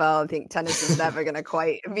NFL. I think tennis is never going to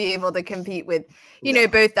quite be able to compete with,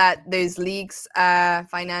 both those leagues'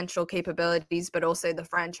 financial capabilities, but also the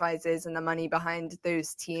franchises and the money behind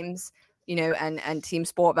those teams, and team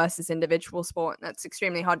sport versus individual sport. And that's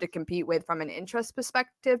extremely hard to compete with from an interest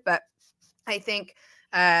perspective. But I think,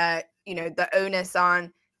 the onus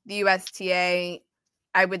on the USTA,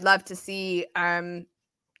 I would love to see,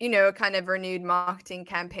 a kind of renewed marketing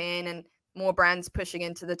campaign and more brands pushing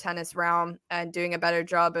into the tennis realm and doing a better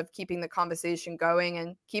job of keeping the conversation going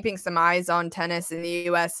and keeping some eyes on tennis in the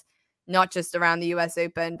US, not just around the US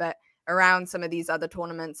Open, but around some of these other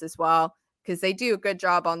tournaments as well, because they do a good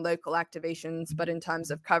job on local activations. But in terms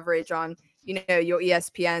of coverage on, your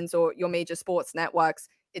ESPNs or your major sports networks,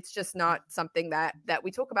 it's just not something that we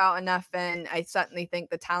talk about enough. And I certainly think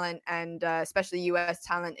the talent and especially US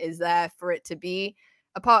talent is there for it to be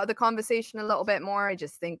a part of the conversation a little bit more. I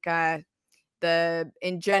just think in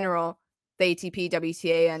general, the ATP,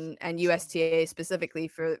 WTA, and USTA specifically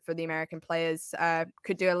for the American players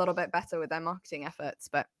could do a little bit better with their marketing efforts,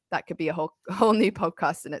 but that could be a whole new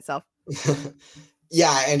podcast in itself.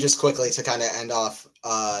 Yeah, and just quickly to kind of end off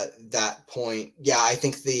that point, I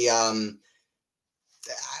think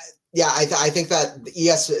I think that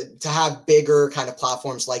to have bigger kind of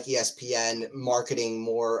platforms like ESPN marketing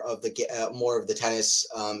more of the tennis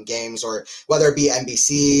games, or whether it be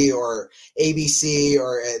NBC or ABC,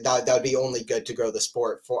 or that would be only good to grow the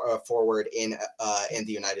sport forward in the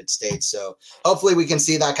United States. So hopefully we can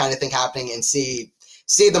see that kind of thing happening and see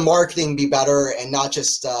the marketing be better, and not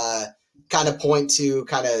just kind of point to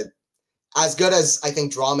kind of, as good as I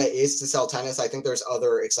think drama is to sell tennis, I think there's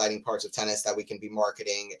other exciting parts of tennis that we can be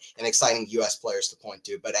marketing and exciting US players to point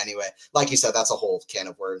to. But anyway, like you said, that's a whole can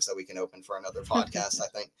of worms that we can open for another podcast, I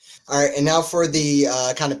think. All right. And now for the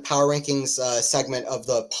kind of power rankings segment of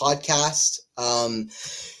the podcast.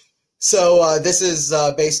 So this is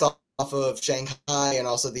based off of Shanghai and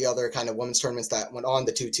also the other kind of women's tournaments that went on,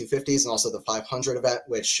 the 250s and also the 500 event,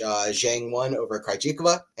 which Zheng won over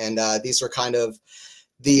Krejcikova. And these are kind of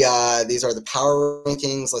these are the power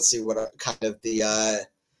rankings. Let's see what kind of the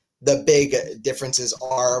big differences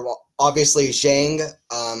are. Well, obviously, Zheng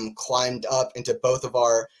climbed up into both of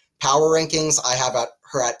our power rankings. I have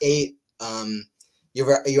her at 8.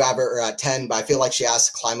 You have her at 10, but I feel like she has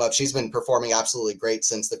to climb up. She's been performing absolutely great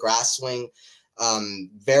since the grass swing.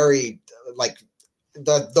 Very like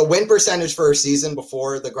the win percentage for her season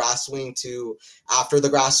before the grass swing to after the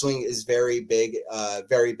grass swing is very big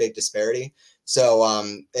disparity. So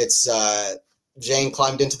it's Zheng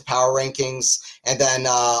climbed into the power rankings. And then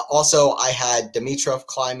also I had Dimitrov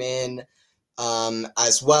climb in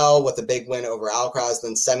as well with a big win over Alcaraz.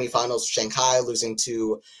 Then semifinals, Shanghai losing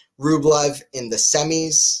to Rublev in the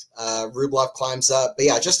semis. Rublev climbs up. But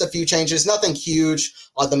yeah, just a few changes. Nothing huge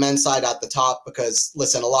on the men's side at the top because,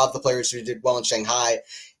 listen, a lot of the players who did well in Shanghai,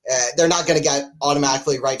 they're not going to get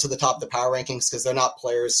automatically right to the top of the power rankings because they're not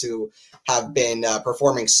players who have been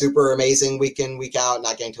performing super amazing week in, week out,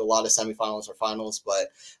 not getting to a lot of semifinals or finals. But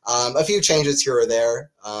a few changes here or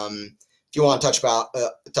there. If you want to touch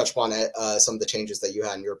upon some of the changes that you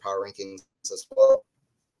had in your power rankings as well.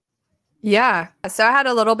 Yeah. So I had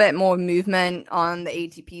a little bit more movement on the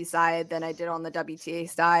ATP side than I did on the WTA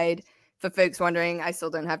side. For folks wondering, I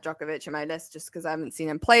still don't have Djokovic in my list just because I haven't seen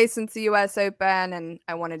him play since the US Open. And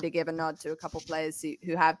I wanted to give a nod to a couple players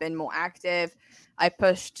who have been more active. I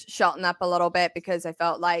pushed Shelton up a little bit because I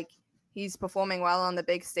felt like he's performing well on the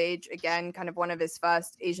big stage. Again, kind of one of his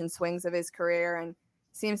first Asian swings of his career, and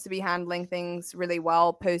seems to be handling things really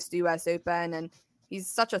well post US Open. And he's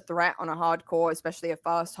such a threat on a hard court, especially a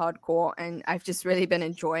fast hard court. And I've just really been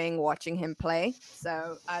enjoying watching him play.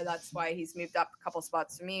 So that's why he's moved up a couple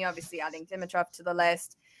spots for me, obviously adding Dimitrov to the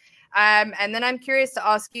list. And then I'm curious to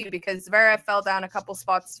ask you, because Zverev fell down a couple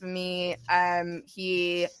spots for me.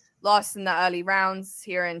 He lost in the early rounds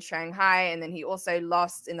here in Shanghai, and then he also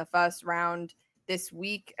lost in the first round this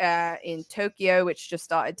week in Tokyo, which just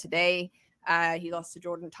started today. He lost to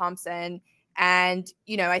Jordan Thompson. And,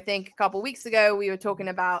 I think a couple weeks ago, we were talking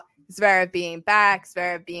about Zverev being back,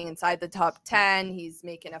 Zverev being inside the top 10. He's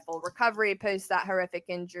making a full recovery post that horrific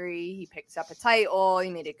injury. He picked up a title. He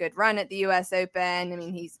made a good run at the US Open. I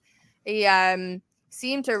mean, he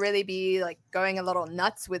seemed to really be like going a little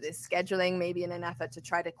nuts with his scheduling, maybe in an effort to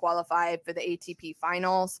try to qualify for the ATP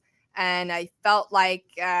finals. And I felt like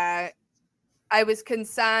I was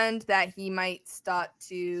concerned that he might start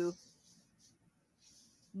to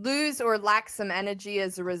lose or lack some energy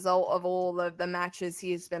as a result of all of the matches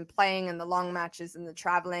he's been playing and the long matches and the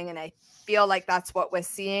traveling. And I feel like that's what we're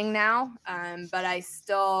seeing now. But I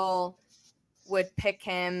still would pick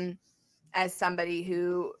him as somebody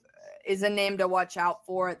who is a name to watch out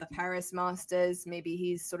for at the Paris Masters. Maybe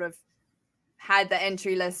he's sort of had the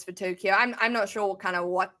entry list for Tokyo. I'm not sure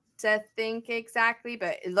what to think exactly,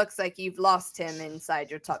 but it looks like you've lost him inside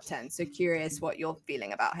your top 10. So curious what you're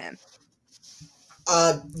feeling about him.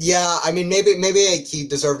 Yeah, I mean, maybe he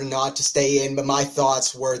deserved a nod to stay in, but my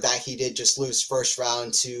thoughts were that he did just lose first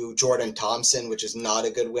round to Jordan Thompson, which is not a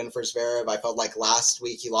good win for Zverev. I felt like last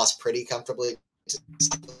week he lost pretty comfortably to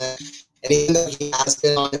and even though he has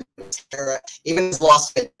been on even his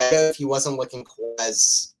loss to Medvedev, he wasn't looking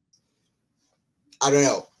as, I don't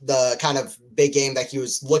know, the kind of big game that he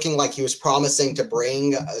was looking like he was promising to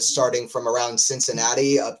bring, starting from around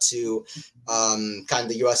Cincinnati up to kind of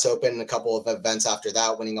the U.S. Open and a couple of events after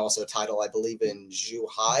that, winning also a title, I believe, in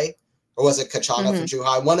Zhuhai, or was it Kachanov in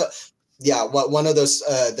Zhuhai? One of those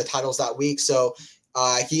the titles that week. So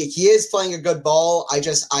he is playing a good ball.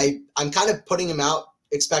 I'm kind of putting him out,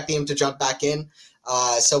 expecting him to jump back in.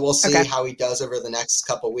 So we'll see how he does over the next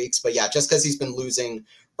couple of weeks. But yeah, just because he's been losing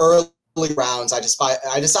early rounds, I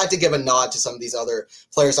decided to give a nod to some of these other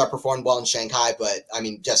players that performed well in Shanghai, but I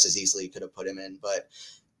mean, just as easily could have put him in. But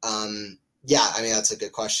yeah, I mean, that's a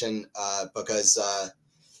good question because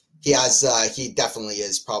he definitely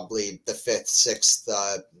is probably the fifth, sixth,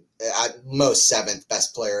 at most seventh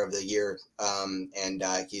best player of the year, and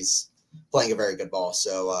he's playing a very good ball.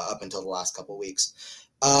 So up until the last couple of weeks.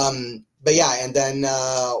 But yeah, and then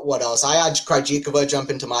what else? I had Krejcikova jump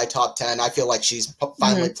into my top 10. I feel like she's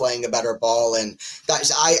finally playing a better ball, and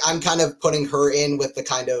I'm kind of putting her in with the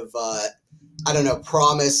kind of I don't know,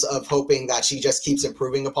 promise of hoping that she just keeps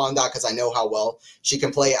improving upon that, because I know how well she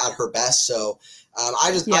can play at her best. So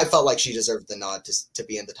I felt like she deserved the nod to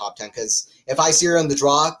be in the top 10, because if I see her in the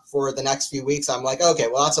draw for the next few weeks, I'm like, okay,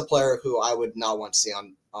 well, that's a player who I would not want to see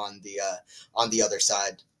on the other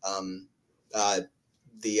side.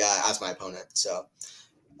 As my opponent. So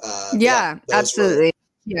yeah, absolutely.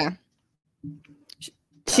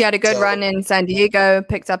 She had a good run in San Diego,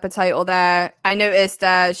 picked up a title there. I noticed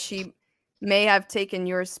she may have taken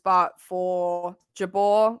your spot for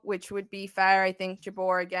Jabeur, which would be fair. I think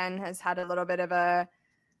Jabeur again has had a little bit of a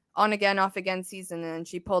on again, off again season, and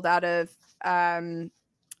she pulled out of the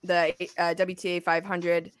WTA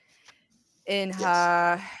 500 in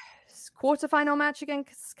her quarterfinal match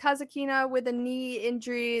against Kazakina with a knee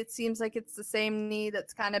injury. It seems like it's the same knee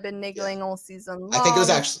that's kind of been niggling all season long. I think it was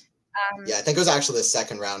actually I think it was actually the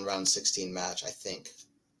second round 16 match, I think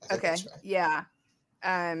okay, that's right. Yeah.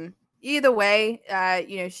 Either way,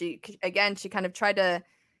 she kind of tried to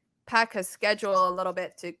pack her schedule a little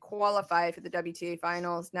bit to qualify for the WTA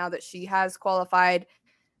finals. Now that she has qualified,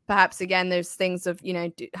 perhaps again there's things of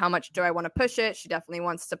how much do I want to push it. She definitely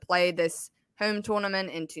wants to play this home tournament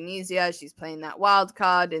in Tunisia. She's playing that wild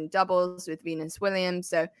card in doubles with Venus Williams,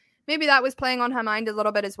 so maybe that was playing on her mind a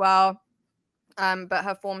little bit as well. But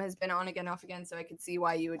her form has been on again, off again, so I could see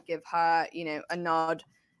why you would give her, a nod.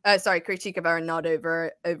 Krejcikova a nod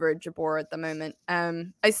over Jabeur at the moment.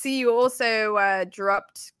 I see you also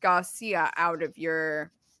dropped Garcia out of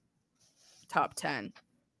your top 10.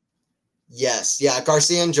 Yes, yeah,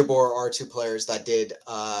 Garcia and Jabor are two players that did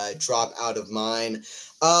drop out of mine.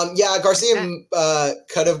 Yeah, Garcia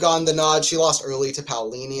could have gotten the nod. She lost early to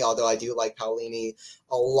Paolini, although I do like Paolini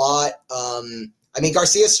a lot. I mean,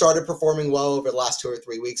 Garcia started performing well over the last 2 or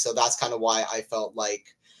 3 weeks, so that's kind of why I felt like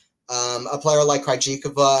a player like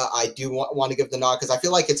Krejcikova, I do want to give the nod because I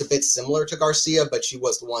feel like it's a bit similar to Garcia, but she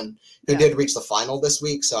was the one who did reach the final this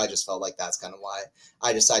week, so I just felt like that's kind of why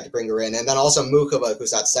I decided to bring her in. And then also Mukova,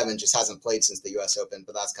 who's at 7, just hasn't played since the U.S. Open,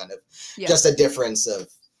 but that's kind of just a difference of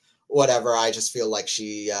whatever. I just feel like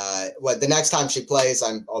she, the next time she plays,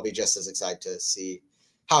 I'll be just as excited to see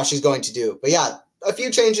how she's going to do. But yeah, a few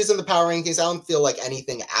changes in the power rankings. I don't feel like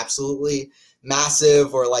anything absolutely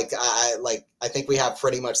massive or I think we have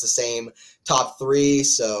pretty much the same top 3.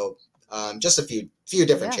 So just a few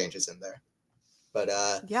different changes in there. But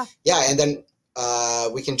and then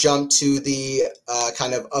we can jump to the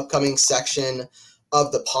kind of upcoming section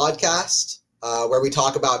of the podcast where we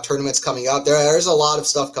talk about tournaments coming up. There's a lot of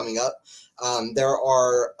stuff coming up. There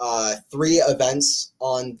are 3 events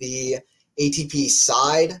on the ATP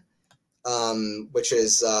side, which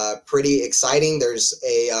is pretty exciting. There's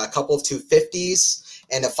a couple of 250s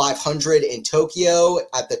and a 500 in Tokyo.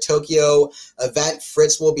 At the Tokyo event,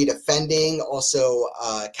 Fritz will be defending. Also,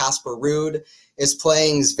 Casper Ruud is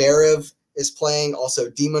playing. Zverev is playing. Also,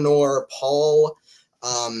 Demonor, Paul,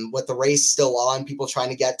 with the race still on. People trying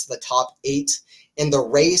to get to the top 8 in the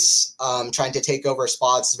race, trying to take over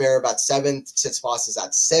spots. Zverev at 7th. Tsitsipas is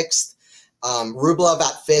at 6th. Rublev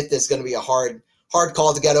at 5th is going to be a hard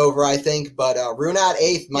call to get over, I think, but Rune at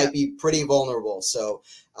 8th might be pretty vulnerable. So,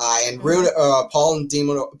 and Rune, Paul and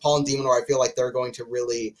Demonor, I feel like they're going to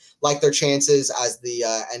really like their chances as the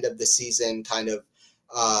end of the season kind of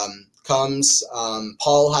comes.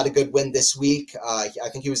 Paul had a good win this week. I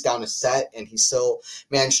think he was down a set, and he still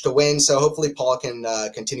managed to win. So hopefully Paul can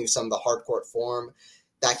continue some of the hard court form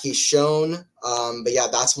that he's shown. But yeah,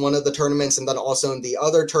 that's one of the tournaments. And then also in the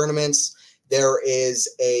other tournaments, there is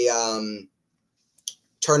a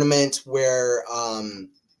tournament where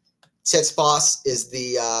Tsitsipas is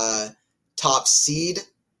the top seed,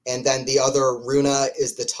 and then the other Rune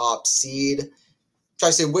is the top seed. Try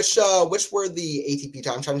to say which were the ATP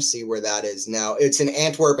time. I'm trying to see where that is now. It's in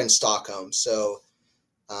Antwerp and Stockholm, so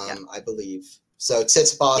I believe. So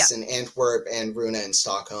Tsitsipas in Antwerp and Rune in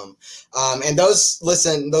Stockholm. And those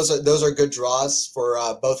are good draws for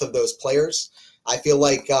both of those players. I feel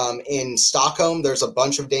like in Stockholm there's a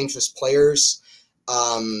bunch of dangerous players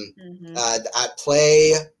at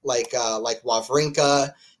play, like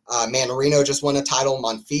Wawrinka, Manarino just won a title,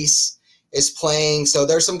 Monfils is playing, so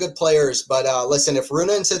there's some good players. But listen, if Rune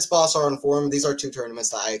and Tsitsipas are on form, these are 2 tournaments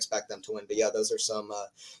that I expect them to win. But yeah, those are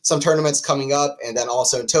some tournaments coming up, and then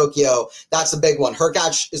also in Tokyo, that's the big one.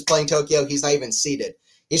 Hurkacz is playing Tokyo. He's not even seeded.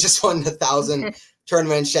 He's just won the 1,000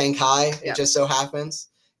 tournament in Shanghai. It just so happens.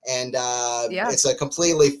 And it's a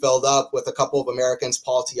completely filled up with a couple of Americans,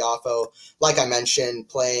 Paul Tiafoe, like I mentioned,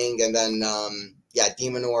 playing, and then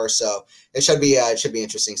Demonor. So it should be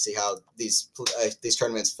interesting to see how these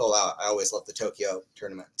tournaments fill out. I always love the Tokyo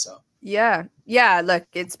tournament. So yeah. Look,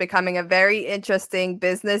 it's becoming a very interesting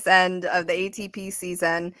business end of the ATP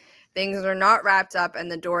season. Things are not wrapped up,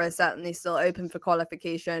 and the door is certainly still open for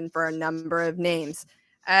qualification for a number of names.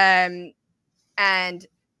 And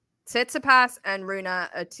Tsitsipas and Rune are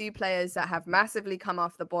 2 players that have massively come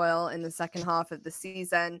off the boil in the second half of the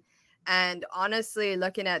season. And honestly,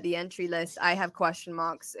 looking at the entry list, I have question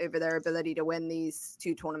marks over their ability to win these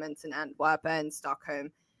 2 tournaments in Antwerp and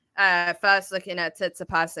Stockholm. First, looking at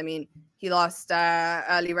Tsitsipas, I mean, he lost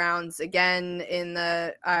early rounds again in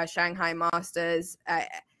the Shanghai Masters.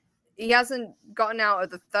 He hasn't gotten out of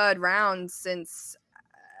the 3rd round since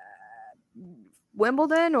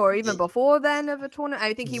Wimbledon, or even before then, of a tournament.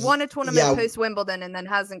 I think he won a tournament post Wimbledon and then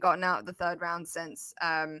hasn't gotten out of the 3rd round since.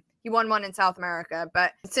 He won one in South America,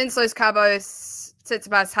 but since Los Cabos,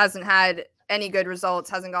 Tsitsipas hasn't had any good results,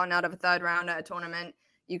 hasn't gotten out of a 3rd round at a tournament.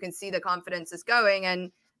 You can see the confidence is going,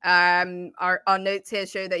 and our notes here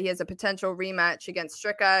show that he has a potential rematch against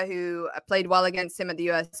Stricker, who played well against him at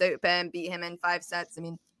the US Open, beat him in 5 sets. I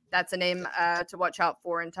mean, that's a name to watch out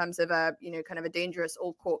for in terms of kind of a dangerous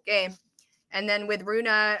all court game. And then with Rune,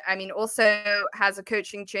 I mean, also has a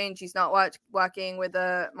coaching change. He's not working with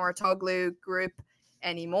the Moratoglu group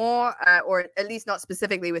anymore, or at least not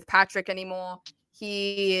specifically with Patrick anymore.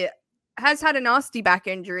 He has had a nasty back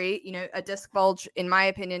injury. A disc bulge, in my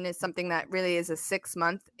opinion, is something that really is a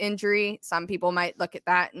 6-month injury. Some people might look at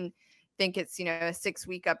that and think it's, a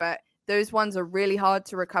 6-weeker, but those ones are really hard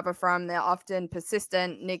to recover from. They're often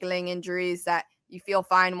persistent, niggling injuries that you feel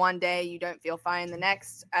fine one day, you don't feel fine the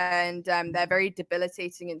next. And they're very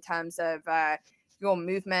debilitating in terms of your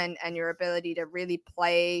movement and your ability to really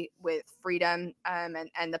play with freedom.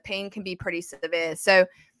 And the pain can be pretty severe. So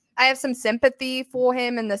I have some sympathy for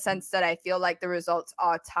him in the sense that I feel like the results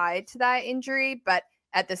are tied to that injury. But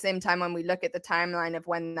at the same time, when we look at the timeline of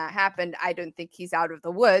when that happened, I don't think he's out of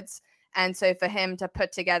the woods. And so for him to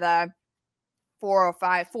put together 4 or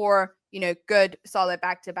 5, good, solid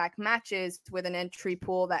back-to-back matches with an entry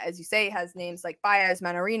pool that, as you say, has names like Baez,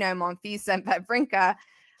 Manarino, Monfils, and Wawrinka,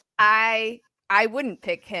 I wouldn't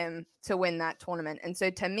pick him to win that tournament. And so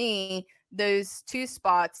to me, those 2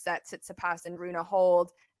 spots that Tsitsipas and Rune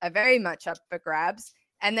hold are very much up for grabs.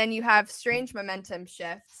 And then you have strange momentum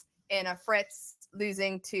shifts in a Fritz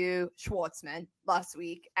losing to Schwartzman last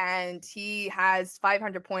week, and he has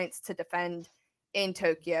 500 points to defend in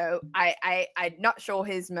Tokyo. I'm not sure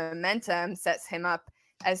his momentum sets him up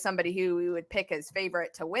as somebody who we would pick as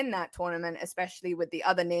favorite to win that tournament, especially with the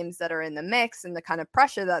other names that are in the mix and the kind of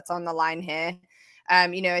pressure that's on the line here.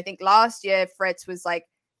 I think last year Fritz was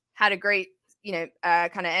had a great, kind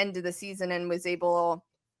of end of the season and was able,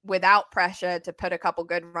 without pressure, to put a couple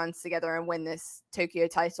good runs together and win this Tokyo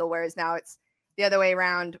title. Whereas now it's the other way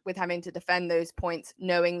around with having to defend those points,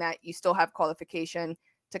 knowing that you still have qualification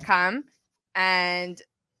to come. And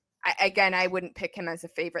I wouldn't pick him as a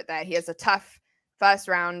favorite there. He has a tough first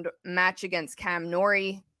round match against Cam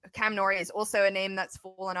Norrie. Cam Norrie is also a name that's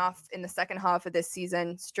fallen off in the second half of this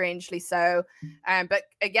season, strangely so. But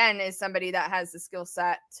again, is somebody that has the skill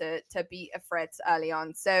set to beat a Fritz early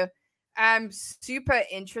on. So super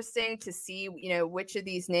interesting to see, which of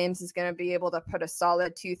these names is going to be able to put a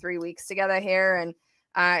solid 2-3 weeks together here. And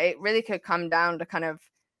it really could come down to kind of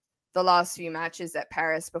the last few matches at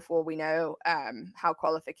Paris before we know how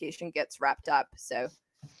qualification gets wrapped up. So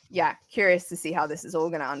yeah, curious to see how this is all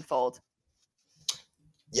going to unfold.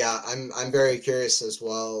 Yeah, I'm very curious as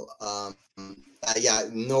well.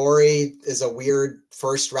 Norrie is a weird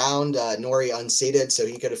first round. Norrie unseeded, so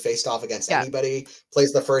he could have faced off against anybody.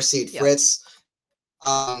 Plays the first seed, Fritz.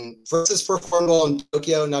 Fritz has performed well in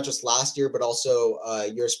Tokyo, not just last year, but also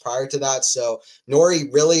years prior to that. So Norrie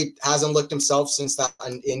really hasn't looked himself since that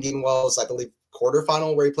Indian Wells, I believe,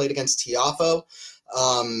 quarterfinal where he played against Tiafoe.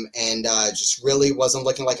 And just really wasn't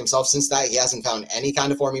looking like himself since that. He hasn't found any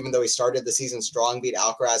kind of form, even though he started the season strong, beat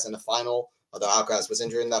Alcaraz in the final, although Alcaraz was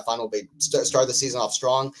injured in that final, but started the season off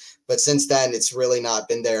strong. But since then, it's really not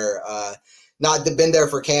been there. Not been there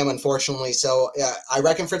for Cam, unfortunately. So I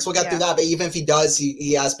reckon Fritz will get through that. But even if he does,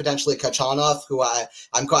 he has potentially Khachanov, who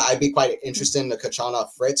I'd be quite interested in the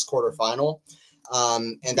Khachanov Fritz quarterfinal.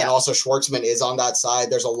 And then also Schwartzman is on that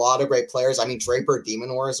side. There's a lot of great players. I mean, Draper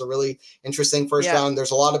Demonor is a really interesting first round.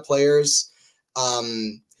 There's a lot of players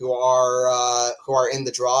who are in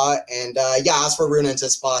the draw. And as for Rune and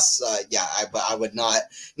Tsitsipas, I would not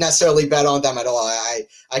necessarily bet on them at all.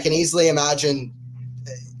 I can easily imagine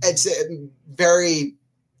it's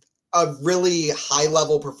a really high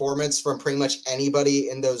level performance from pretty much anybody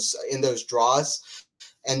in those draws,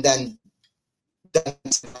 and then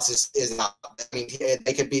is not. I mean,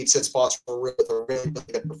 they could beat Tsitsipas for with a really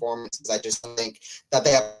good performance. I just don't think that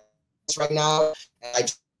they have right now, and I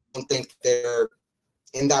just don't think they're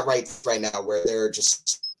in that right now where they're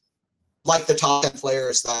just like the top 10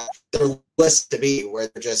 players that they're listed to be, where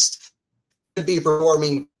they're just could be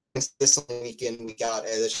performing consistently week in, week out. And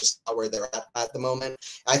it's just not where they're at the moment.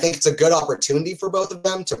 I think it's a good opportunity for both of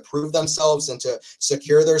them to prove themselves and to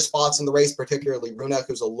secure their spots in the race, particularly Rune,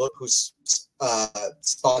 whose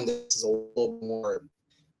spawn is a little more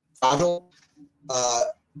fragile.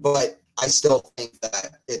 But I still think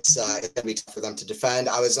that it's going to be tough for them to defend.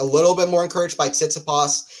 I was a little bit more encouraged by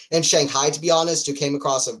Tsitsipas in Shanghai, to be honest, who came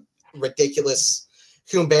across a ridiculous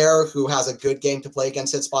Humbert, who has a good game to play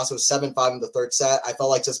against Tsitsipas. It was 7-5 in the third set. I felt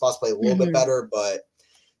like Tsitsipas played a little bit better, but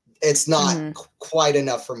it's not quite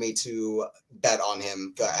enough for me to bet on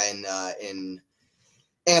him in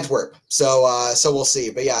Antwerp. So we'll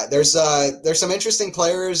see. But yeah, there's some interesting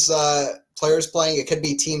players playing. It could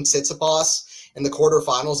be Team Tsitsipas in the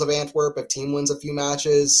quarterfinals of Antwerp if Team wins a few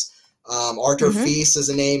matches. Arthur Feast is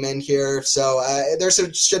a name in here. So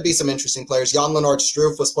should be some interesting players. Jan-Lennard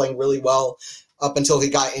Struff was playing really well up until he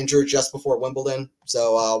got injured just before Wimbledon.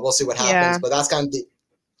 So we'll see what happens. But that's kind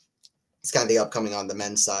of the upcoming on the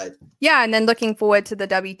men's side. Yeah, and then looking forward to the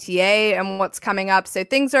WTA and what's coming up. So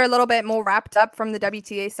things are a little bit more wrapped up from the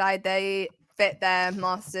WTA side. They fit their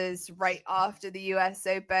Masters right after the US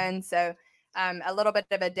Open. So A little bit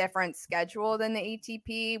of a different schedule than the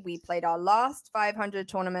ATP. We played our last 500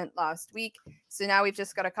 tournament last week. So now we've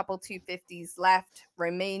just got a couple 250s left,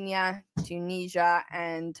 Romania, Tunisia,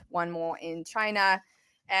 and one more in China.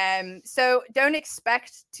 So don't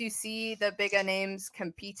expect to see the bigger names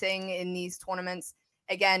competing in these tournaments.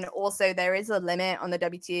 Again, also there is a limit on the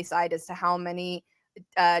WTA side as to how many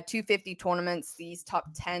 250 tournaments these top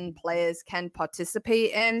 10 players can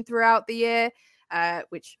participate in throughout the year,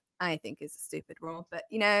 which I think is a stupid rule, but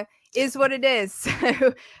is what it is.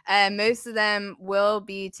 So most of them will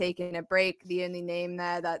be taking a break. The only name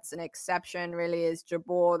there that's an exception really is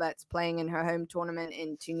Jabeur, that's playing in her home tournament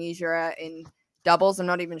in Tunisia in doubles. I'm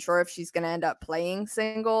not even sure if she's going to end up playing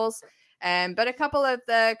singles. But a couple of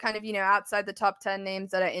the kind of, outside the top 10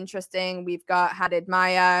 names that are interesting. We've got Hadid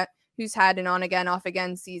Maya, who's had an on-again,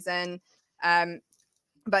 off-again season,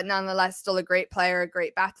 but nonetheless still a great player, a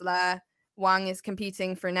great battler. Wang is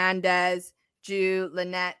competing, Fernandez, Zhu,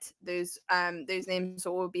 Lynette, those names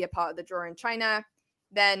will all be a part of the draw in China.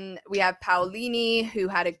 Then we have Paolini, who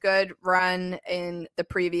had a good run in the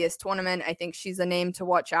previous tournament. I think she's a name to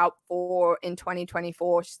watch out for in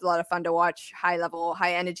 2024. She's a lot of fun to watch, high-level,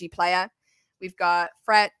 high-energy player. We've got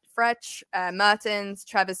Frech, Mertens,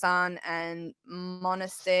 Trevisan, and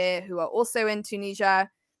Monastir, who are also in Tunisia.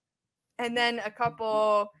 And then a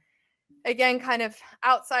couple, again, kind of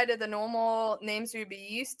outside of the normal names we'd be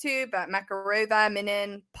used to, but Makarova,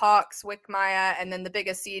 Minin, Parks, Wickmeyer, and then the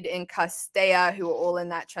bigger seed in Castella, who are all in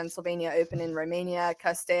that Transylvania Open in Romania.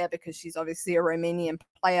 Castella, because she's obviously a Romanian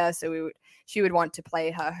player, so she would want to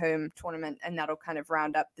play her home tournament, and that'll kind of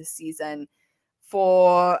round up the season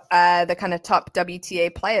for the kind of top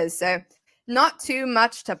WTA players. So not too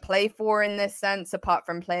much to play for in this sense, apart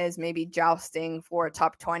from players maybe jousting for a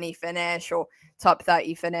top 20 finish or top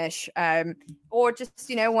 30 finish, or just,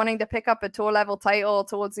 wanting to pick up a tour level title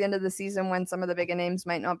towards the end of the season when some of the bigger names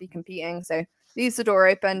might not be competing. So leaves the door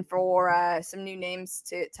open for some new names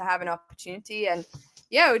to have an opportunity. And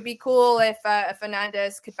yeah, it would be cool if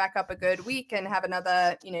Fernandez could back up a good week and have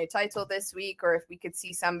another, title this week, or if we could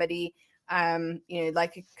see somebody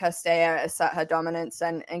like Castella assert her dominance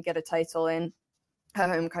and get a title in her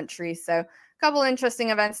home country. So a couple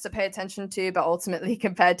interesting events to pay attention to, but ultimately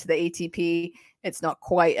compared to the ATP, it's not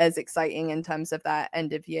quite as exciting in terms of that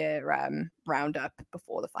end of year roundup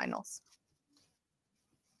before the finals.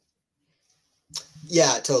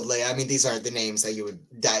 Yeah, totally. I mean, these aren't the names that you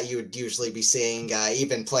would usually be seeing.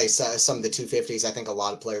 Even play some of the 250s. I think a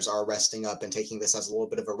lot of players are resting up and taking this as a little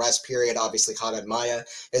bit of a rest period. Obviously, Hadid Maya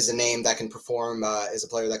is a name that can perform, is a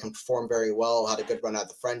player that can perform very well. Had a good run at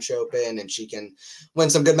the French Open, and she can win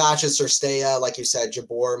some good matches. Castella, like you said,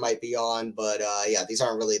 Jabeur might be on, but yeah, these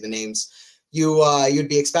aren't really the names you'd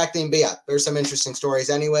be expecting. But yeah, there's some interesting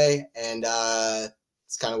stories anyway, and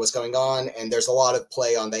it's kind of what's going on. And there's a lot of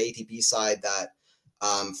play on the ATP side that.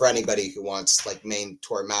 For anybody who wants like main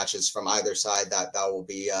tour matches from either side, that will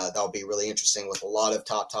be really interesting, with a lot of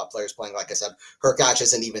top players playing. Like I said, Hurkacz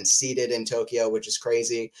isn't even seated in Tokyo, which is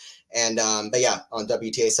crazy. And but yeah, on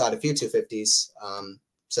WTA side, a few 250s.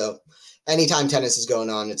 So anytime tennis is going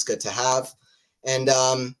on, it's good to have. And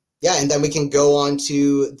yeah, and then we can go on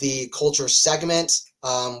to the culture segment,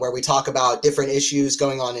 where we talk about different issues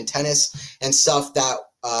going on in tennis and stuff that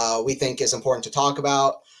we think is important to talk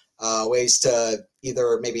about. Ways to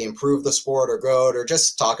either maybe improve the sport or grow it, or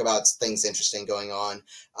just talk about things interesting going on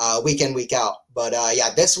week in, week out. But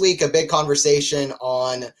yeah, this week, a big conversation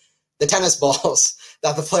on the tennis balls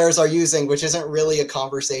that the players are using, which isn't really a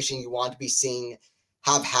conversation you want to be seeing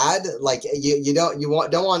have had. Like you don't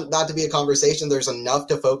want that to be a conversation. There's enough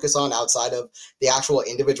to focus on outside of the actual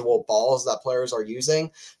individual balls that players are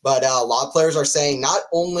using. But a lot of players are saying not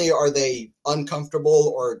only are they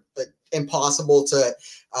uncomfortable or impossible to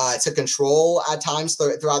control at times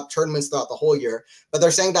throughout tournaments throughout the whole year, but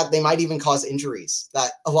they're saying that they might even cause injuries.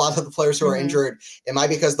 That a lot of the players who are injured, it might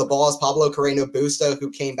be because the balls. Pablo Carreño Busta,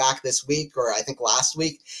 who came back this week, or I think last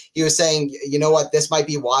week, he was saying, you know what, this might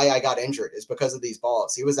be why I got injured, is because of these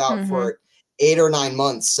balls. He was out for 8 or 9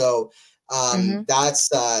 months. So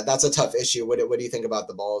that's a tough issue. What do you think about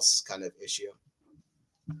the balls kind of issue?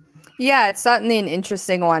 Yeah, it's certainly an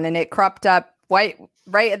interesting one, and it cropped up right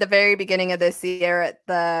at the very beginning of this year at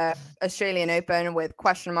the Australian Open, with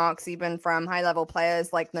question marks even from high-level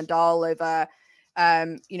players like Nadal over,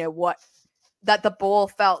 that the ball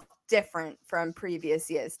felt different from previous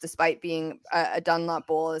years, despite being a Dunlop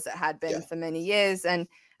ball as it had been for many years. And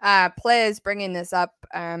players bringing this up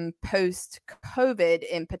post-COVID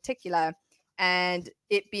in particular, and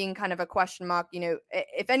it being kind of a question mark.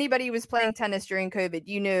 If anybody was playing tennis during COVID,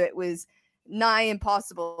 it was nigh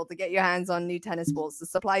impossible to get your hands on new tennis balls. The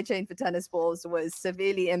supply chain for tennis balls was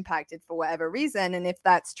severely impacted for whatever reason. And if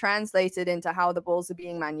that's translated into how the balls are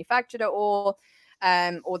being manufactured at all,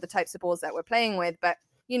 or the types of balls that we're playing with, but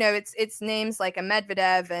it's names like a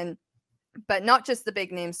Medvedev, but not just the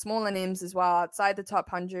big names, smaller names as well outside the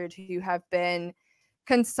top 100 who have been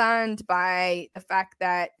concerned by the fact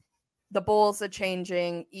that the balls are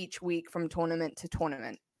changing each week from tournament to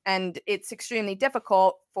tournament. And it's extremely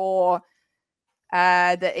difficult for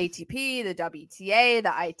the ATP, the WTA, the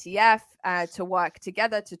ITF to work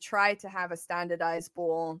together to try to have a standardized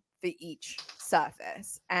ball for each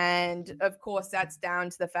surface. And of course, that's down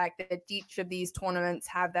to the fact that each of these tournaments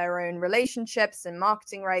have their own relationships and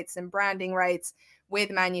marketing rights and branding rights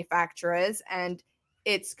with manufacturers. And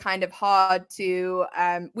it's kind of hard to,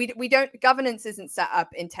 governance isn't set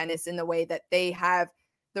up in tennis in the way that they have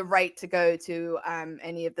the right to go to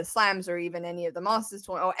any of the slams or even any of the Masters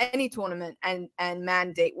or any tournament and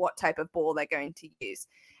mandate what type of ball they're going to use.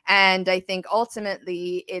 And I think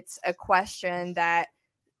ultimately it's a question that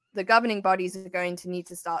the governing bodies are going to need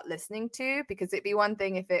to start listening to, because it'd be one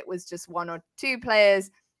thing if it was just one or two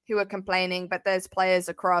players who are complaining, but there's players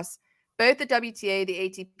across both the WTA, the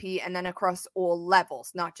ATP, and then across all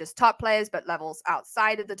levels, not just top players, but levels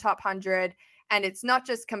outside of the top 100. And it's not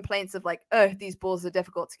just complaints of like, oh, these balls are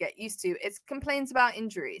difficult to get used to. It's complaints about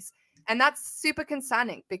injuries. And that's super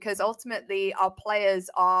concerning, because ultimately our players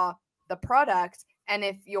are the product. And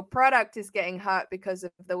if your product is getting hurt because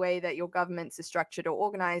of the way that your governments are structured or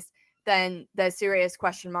organized, then there's serious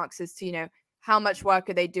question marks as to, how much work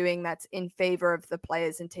are they doing that's in favor of the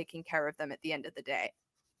players and taking care of them at the end of the day.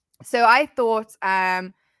 So I thought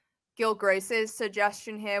Gil Gross's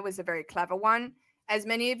suggestion here was a very clever one. As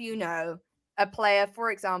many of you know, a player,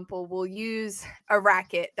 for example, will use a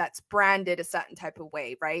racket that's branded a certain type of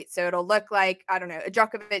way, right? So it'll look like, I don't know, a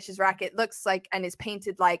Djokovic's racket looks like and is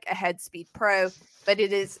painted like a Head Speed Pro, but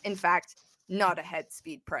it is, in fact, not a Head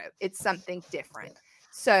Speed Pro. It's something different.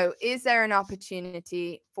 So is there an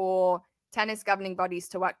opportunity for tennis governing bodies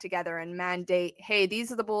to work together and mandate, hey,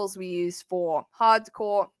 these are the balls we use for hard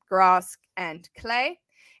court, grass, and clay?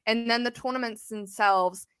 And then the tournaments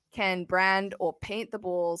themselves can brand or paint the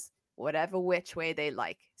balls whatever which way they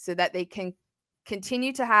like, so that they can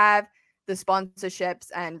continue to have the sponsorships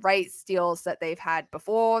and rights deals that they've had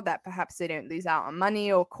before, that perhaps they don't lose out on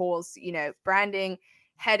money or cause, branding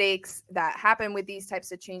headaches that happen with these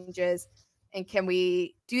types of changes. And can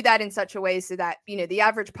we do that in such a way so that, the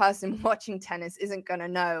average person watching tennis isn't going to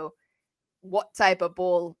know what type of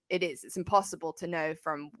ball it is? It's impossible to know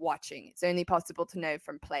from watching. It's only possible to know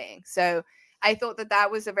from playing. So I thought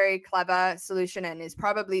that was a very clever solution, and is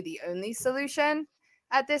probably the only solution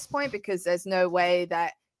at this point, because there's no way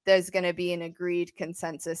that there's going to be an agreed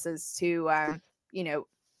consensus as to,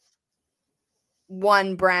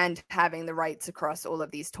 one brand having the rights across all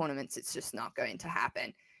of these tournaments. It's just not going to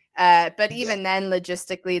happen. But even then,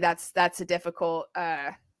 logistically, that's a difficult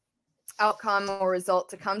outcome or result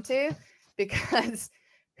to come to, because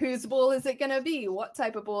whose ball is it going to be? What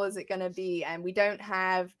type of ball is it going to be? And we don't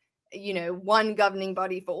have, one governing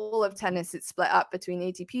body for all of tennis. It's split up between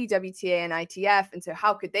ATP, WTA, and ITF. And so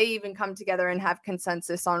how could they even come together and have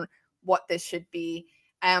consensus on what this should be?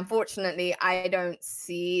 Unfortunately, I don't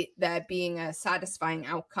see there being a satisfying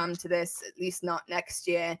outcome to this, at least not next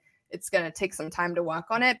year. It's going to take some time to work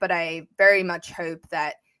on it, but I very much hope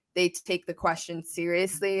that they take the question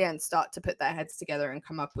seriously and start to put their heads together and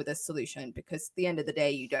come up with a solution, because at the end of the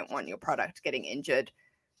day, you don't want your product getting injured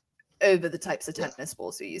over the types of tennis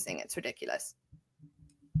balls you're using. It's ridiculous.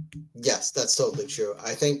 Yes, that's totally true.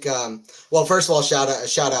 I think, well, first of all,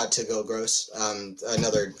 shout out to Gil Gross,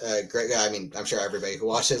 another great guy. I mean, I'm sure everybody who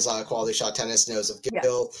watches Quality Shot Tennis knows of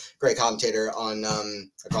Gil. Great commentator on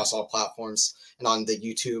across all platforms and on the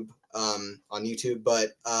YouTube, on YouTube.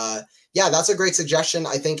 But that's a great suggestion.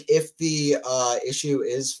 I think if the issue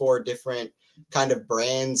is for different kind of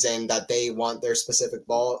brands and that they want their specific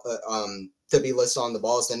ball to be listed on the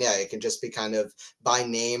balls, then it can just be kind of by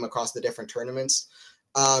name across the different tournaments.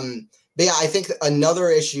 But I think another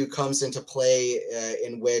issue comes into play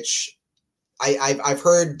in which I've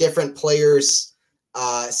heard different players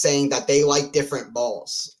saying that they like different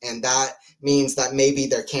balls, and that means that maybe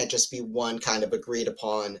there can't just be one kind of agreed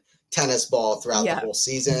upon tennis ball throughout the whole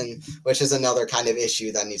season, which is another kind of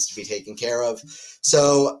issue that needs to be taken care of.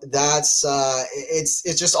 So that's it's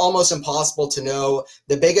just almost impossible to know.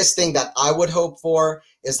 The biggest thing that I would hope for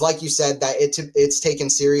is, like you said, that it's taken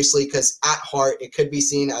seriously, because at heart it could be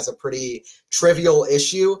seen as a pretty trivial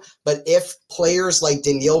issue. But if players like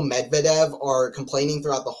Daniil Medvedev are complaining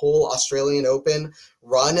throughout the whole Australian Open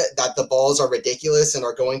run that the balls are ridiculous and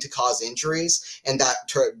are going to cause injuries, and that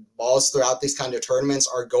balls throughout these kind of tournaments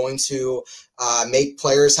are going to make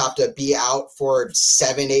players have to be out for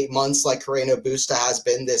 7-8 months like Carreno Busta has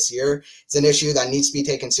been this year, it's an issue that needs to be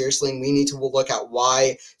taken seriously, and we need to look at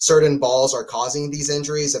why certain balls are causing these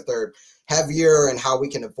injuries, if they're heavier, and how we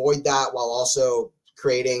can avoid that while also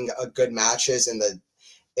creating good matches in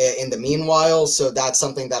the meanwhile. So that's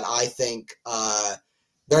something that I think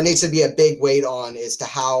there needs to be a big weight on, is to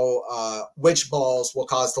how which balls will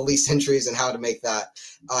cause the least injuries and how to make that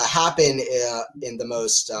happen in the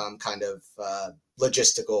most kind of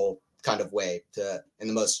logistical kind of way, in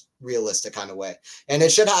the most realistic kind of way. And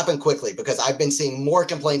it should happen quickly, because I've been seeing more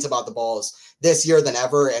complaints about the balls this year than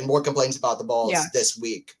ever, and more complaints about the balls this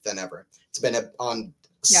week than ever. It's been on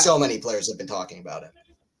so many players have been talking about it.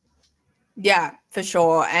 Yeah, for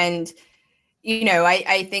sure. And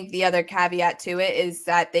I think the other caveat to it is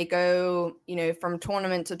that they go, from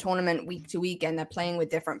tournament to tournament, week to week, and they're playing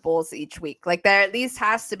with different balls each week. Like, there at least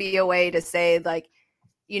has to be a way to say, like,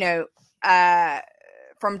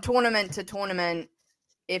 from tournament to tournament,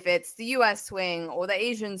 if it's the US swing or the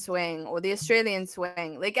Asian swing or the Australian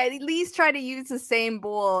swing, like, at least try to use the same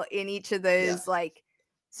ball in each of those like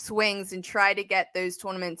swings, and try to get those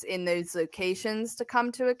tournaments in those locations to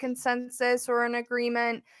come to a consensus or an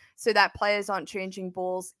agreement, so that players aren't changing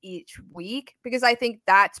balls each week. Because I think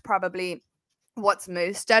that's probably what's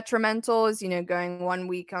most detrimental, is, going 1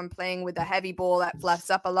 week on playing with a heavy ball that fluffs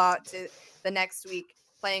up a lot, to the next week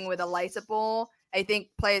playing with a lighter ball. I think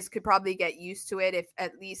players could probably get used to it if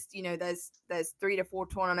at least, there's 3 to 4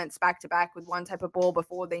 tournaments back to back with one type of ball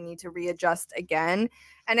before they need to readjust again.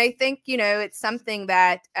 And I think, it's something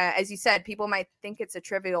that, as you said, people might think it's a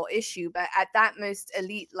trivial issue, but at that most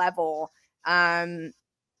elite level,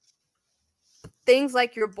 things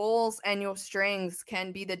like your balls and your strings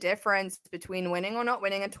can be the difference between winning or not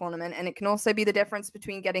winning a tournament. And it can also be the difference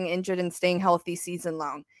between getting injured and staying healthy season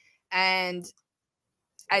long. And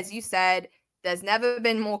as you said, there's never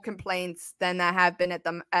been more complaints than there have been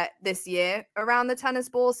at this year around the tennis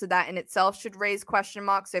ball. So that in itself should raise question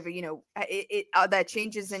marks over, are there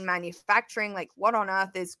changes in manufacturing? Like, what on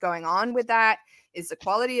earth is going on with that? Is the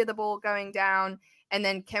quality of the ball going down? And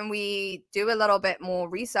then can we do a little bit more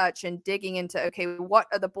research and digging into, okay, what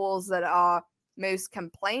are the balls that are most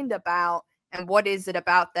complained about, and what is it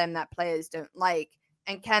about them that players don't like?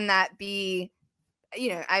 And can that be,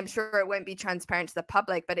 I'm sure it won't be transparent to the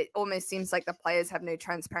public, but it almost seems like the players have no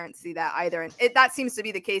transparency there either. And that seems to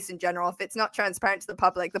be the case in general. If it's not transparent to the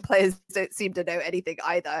public, the players don't seem to know anything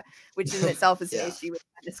either, which in itself is an issue with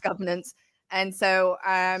tennis governance. And so,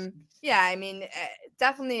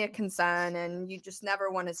 definitely a concern, and you just never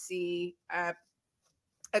want to see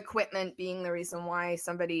equipment being the reason why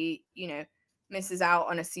somebody, misses out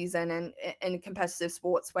on a season. And in competitive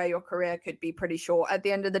sports where your career could be pretty short at the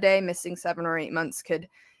end of the day, missing 7 or 8 months could,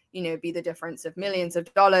 be the difference of millions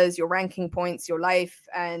of dollars, your ranking points, your life,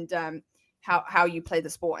 and how you play the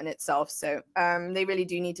sport in itself. So they really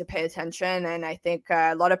do need to pay attention. And I think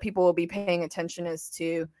a lot of people will be paying attention as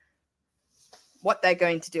to what they're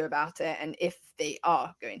going to do about it, and if they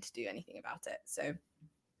are going to do anything about it. So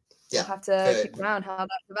we'll have to keep an eye on how that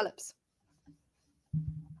develops.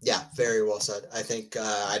 Yeah, very well said. I think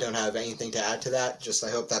I don't have anything to add to that. Just I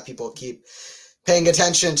hope that people keep paying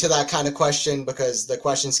attention to that kind of question, because the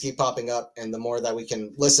questions keep popping up, and the more that we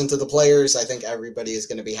can listen to the players, I think everybody is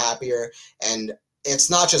going to be happier. And it's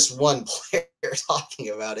not just one player talking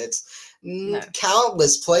about it. It's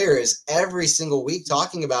countless players every single week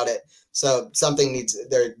talking about it. So something needs,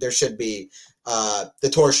 there should be, the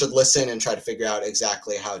tour should listen and try to figure out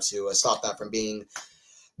exactly how to stop that from being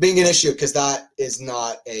an issue, because that is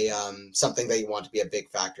not a something that you want to be a big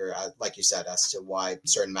factor, like you said, as to why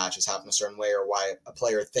certain matches happen a certain way, or why a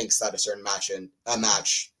player thinks that a certain match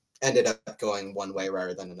ended up going one way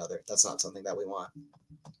rather than another. That's not something that we want.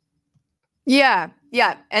 Yeah.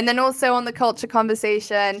 And then also on the culture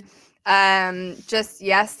conversation, just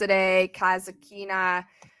yesterday, Kazakina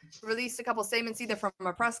released a couple statements, either from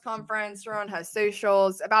a press conference or on her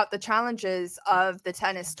socials, about the challenges of the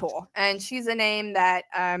tennis tour. And she's a name that,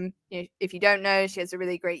 if you don't know, she has a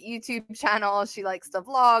really great YouTube channel. She likes to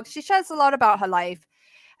vlog. She shares a lot about her life.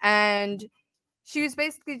 And she was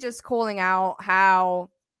basically just calling out how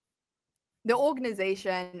the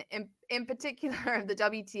organization, in particular of the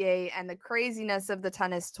WTA, and the craziness of the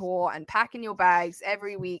tennis tour, and packing your bags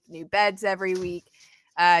every week, new beds every week,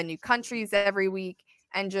 new countries every week,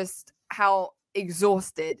 and just how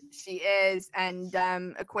exhausted she is, and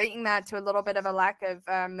equating that to a little bit of a lack of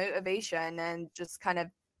motivation and just kind of,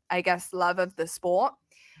 I guess, love of the sport.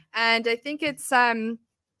 And I think it's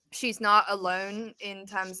she's not alone in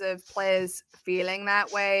terms of players feeling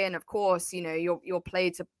that way. And of course, you know, you're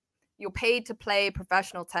paid to play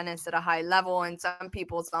professional tennis at a high level, and some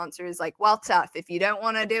people's answer is like, well, tough. If you don't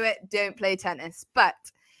want to do it, don't play tennis. But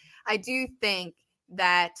I do think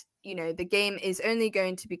that, you know, the game is only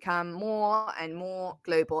going to become more and more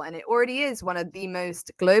global, and it already is one of the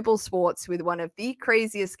most global sports with one of the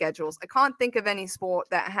craziest schedules. I can't think of any sport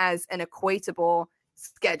that has an equatable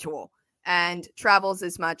schedule and travels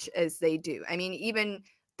as much as they do. I mean, even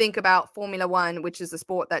think about Formula One, which is a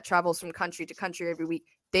sport that travels from country to country every week.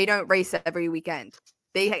 They don't race every weekend.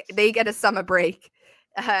 They get a summer break.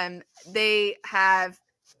 They have,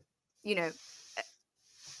 you know,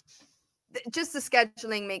 just the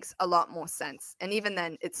scheduling makes a lot more sense. And even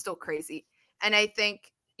then, it's still crazy. And I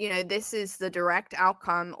think, you know, this is the direct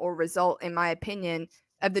outcome or result, in my opinion,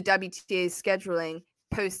 of the WTA's scheduling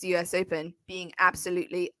post the US Open being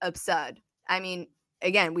absolutely absurd. I mean,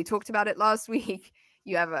 again, we talked about it last week.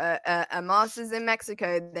 You have a Masters in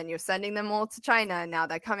Mexico, then you're sending them all to China. Now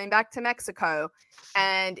they're coming back to Mexico.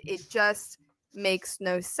 And it just makes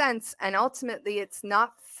no sense. And ultimately, it's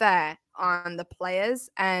not fair on the players.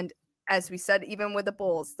 And as we said, even with the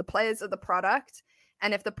balls, the players are the product.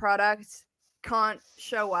 And if the product can't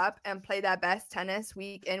show up and play their best tennis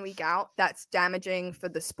week in, week out, that's damaging for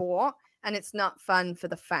the sport. And it's not fun for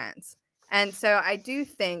the fans. And so I do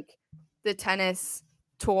think the tennis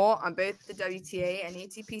tour on both the WTA and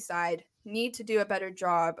ATP side need to do a better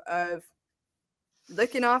job of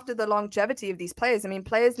looking after the longevity of these players. I mean,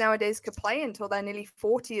 players nowadays could play until they're nearly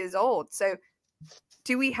 40 years old. So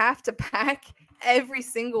do we have to pack every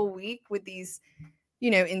single week with these,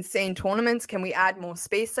 you know, insane tournaments? Can we add more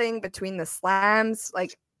spacing between the slams?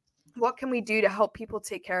 Like, what can we do to help people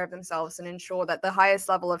take care of themselves and ensure that the highest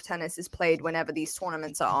level of tennis is played whenever these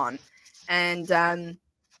tournaments are on? And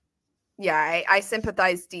I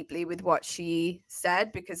sympathize deeply with what she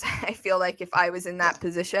said, because I feel like if I was in that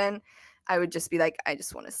position, I would just be like, I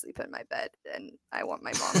just want to sleep in my bed and I want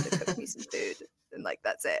my mom to cook me some food, and like,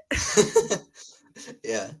 that's it.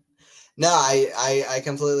 Yeah. No, I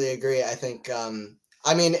completely agree. I think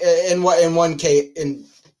I mean, in one case,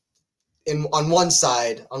 on one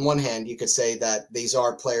side, on one hand, you could say that these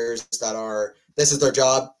are players that this is their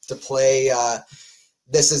job to play.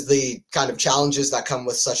 This is the kind of challenges that come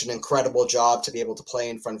with such an incredible job, to be able to play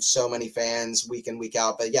in front of so many fans week in, week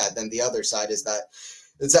out. But yeah, then the other side is that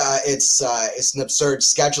it's an absurd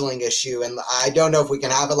scheduling issue, and I don't know if we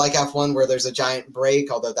can have it like F1 where there's a giant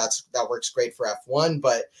break, although that works great for F1.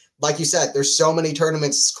 But like you said, there's so many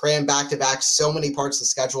tournaments crammed back to back, so many parts of the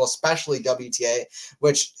schedule, especially WTA,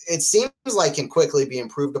 which it seems like can quickly be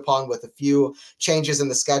improved upon with a few changes in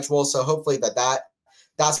the schedule. So hopefully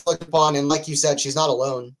that's looked upon. And like you said, she's not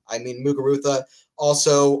alone. I mean, Muguruza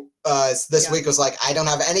also this week was like, I don't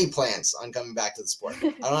have any plans on coming back to the sport.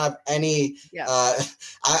 I don't have any.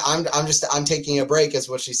 I'm taking a break, is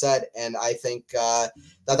what she said, and I think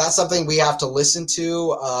that's something we have to listen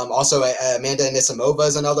to. Also, Amanda Anisimova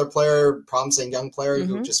is another player, promising young player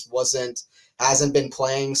who just hasn't been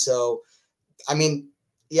playing. So, I mean,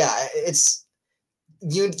 yeah, it's.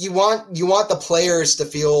 You want the players to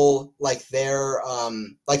feel like they're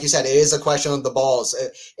like you said, it is a question of the balls.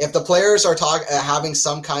 If the players are having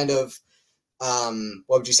some kind of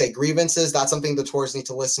what would you say, grievances, that's something the tours need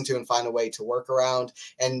to listen to and find a way to work around.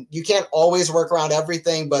 And you can't always work around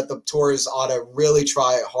everything, but the tours ought to really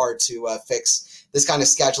try hard to fix this kind of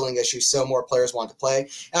scheduling issue so more players want to play.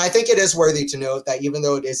 And I think it is worthy to note that even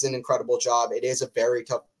though it is an incredible job, it is a very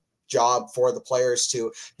tough job for the players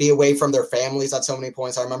to be away from their families at so many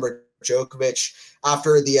points. I remember Djokovic,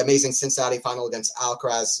 after the amazing Cincinnati final against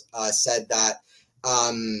Alcaraz, said that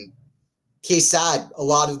he's sad a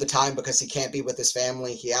lot of the time because he can't be with his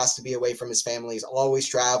family. He has to be away from his family. He's always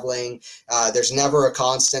traveling. There's never a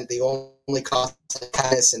constant. The only constant is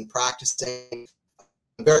tennis and practicing.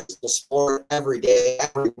 Very simple sport every day,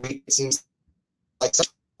 every week. It seems like such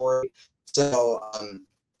a sport. So,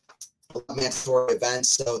 mandatory events.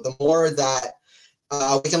 So the more that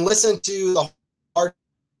we can listen to the hard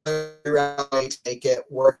to make it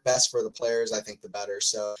work best for the players, I think the better.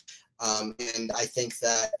 So, and I think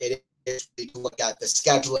that it is to look at the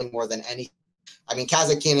scheduling more than anything. I mean,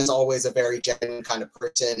 Kazakhstan is always a very genuine kind of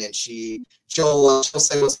person, and she'll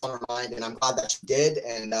say what's on her mind, and I'm glad that she did.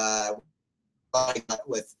 And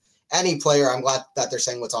with any player. I'm glad that they're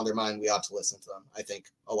saying what's on their mind. We ought to listen to them, I think,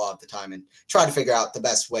 a lot of the time and try to figure out the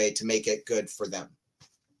best way to make it good for them.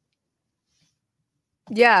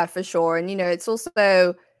 Yeah, for sure. And, it's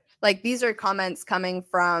also like these are comments coming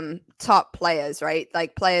from top players, right?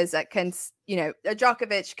 Like players that can,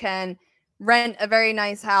 Djokovic can rent a very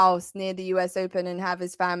nice house near the US Open and have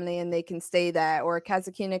his family and they can stay there. Or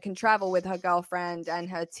Kasatkina can travel with her girlfriend and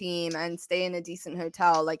her team and stay in a decent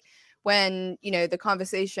hotel. Like when, the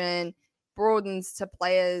conversation broadens to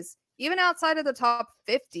players even outside of the top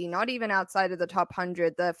 50, not even outside of the top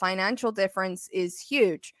 100, the financial difference is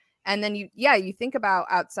huge. And then you think about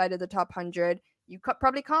outside of the top 100, you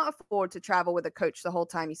probably can't afford to travel with a coach the whole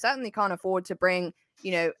time. You certainly can't afford to bring,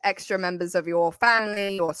 extra members of your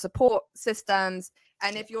family or support systems.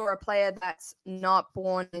 And if you're a player that's not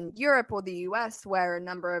born in Europe or the US, where a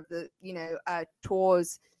number of the,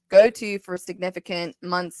 tours go to for significant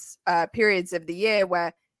months, periods of the year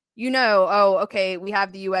where, oh, okay, we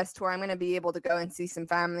have the US tour. I'm going to be able to go and see some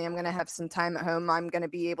family. I'm going to have some time at home. I'm going to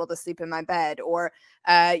be able to sleep in my bed. Or,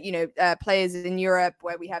 players in Europe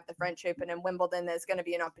where we have the French Open and Wimbledon, there's going to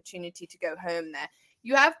be an opportunity to go home there.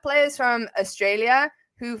 You have players from Australia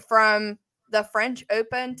who from the French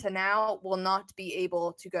Open to now will not be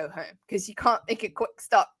able to go home because you can't make a quick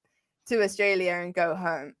stop to Australia and go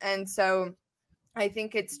home. And so I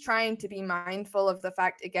think it's trying to be mindful of the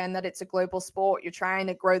fact, again, that it's a global sport. You're trying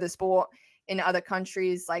to grow the sport in other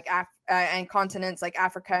countries like and continents like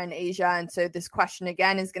Africa and Asia. And so this question,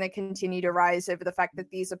 again, is going to continue to rise over the fact that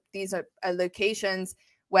these are locations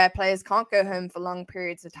where players can't go home for long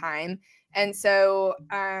periods of time. And so,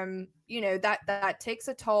 that takes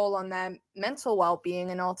a toll on their mental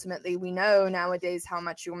well-being. And ultimately, we know nowadays how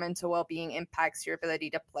much your mental well-being impacts your ability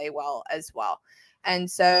to play well as well. And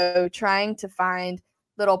so trying to find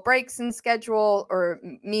little breaks in schedule or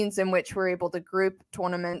means in which we're able to group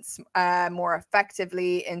tournaments more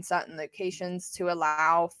effectively in certain locations to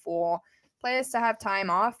allow for players to have time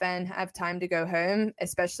off and have time to go home,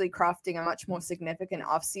 especially crafting a much more significant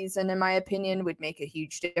off season, in my opinion, would make a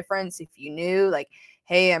huge difference. If you knew like,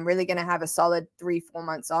 hey, I'm really going to have a solid 3-4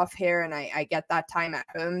 months off here and I get that time at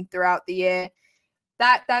home throughout the year,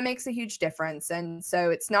 that makes a huge difference. And so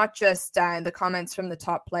it's not just the comments from the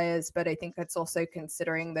top players, but I think it's also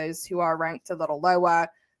considering those who are ranked a little lower,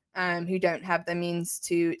 who don't have the means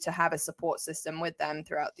to have a support system with them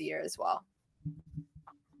throughout the year as well.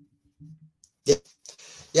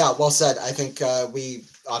 Yeah, well said. I think we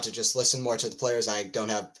ought to just listen more to the players. I don't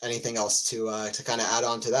have anything else to kind of add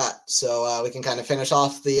on to that. So we can kind of finish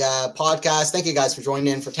off the podcast. Thank you guys for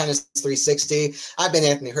joining in for Tennis 360. I've been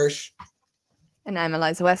Anthony Hirsch. And I'm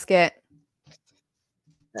Eliza Westgate.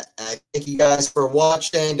 Thank you guys for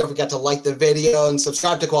watching. Don't forget to like the video and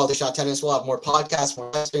subscribe to Quality Shot Tennis. We'll have more podcasts, more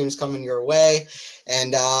live streams coming your way.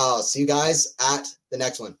 And I'll see you guys at the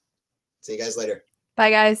next one. See you guys later. Bye,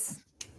 guys.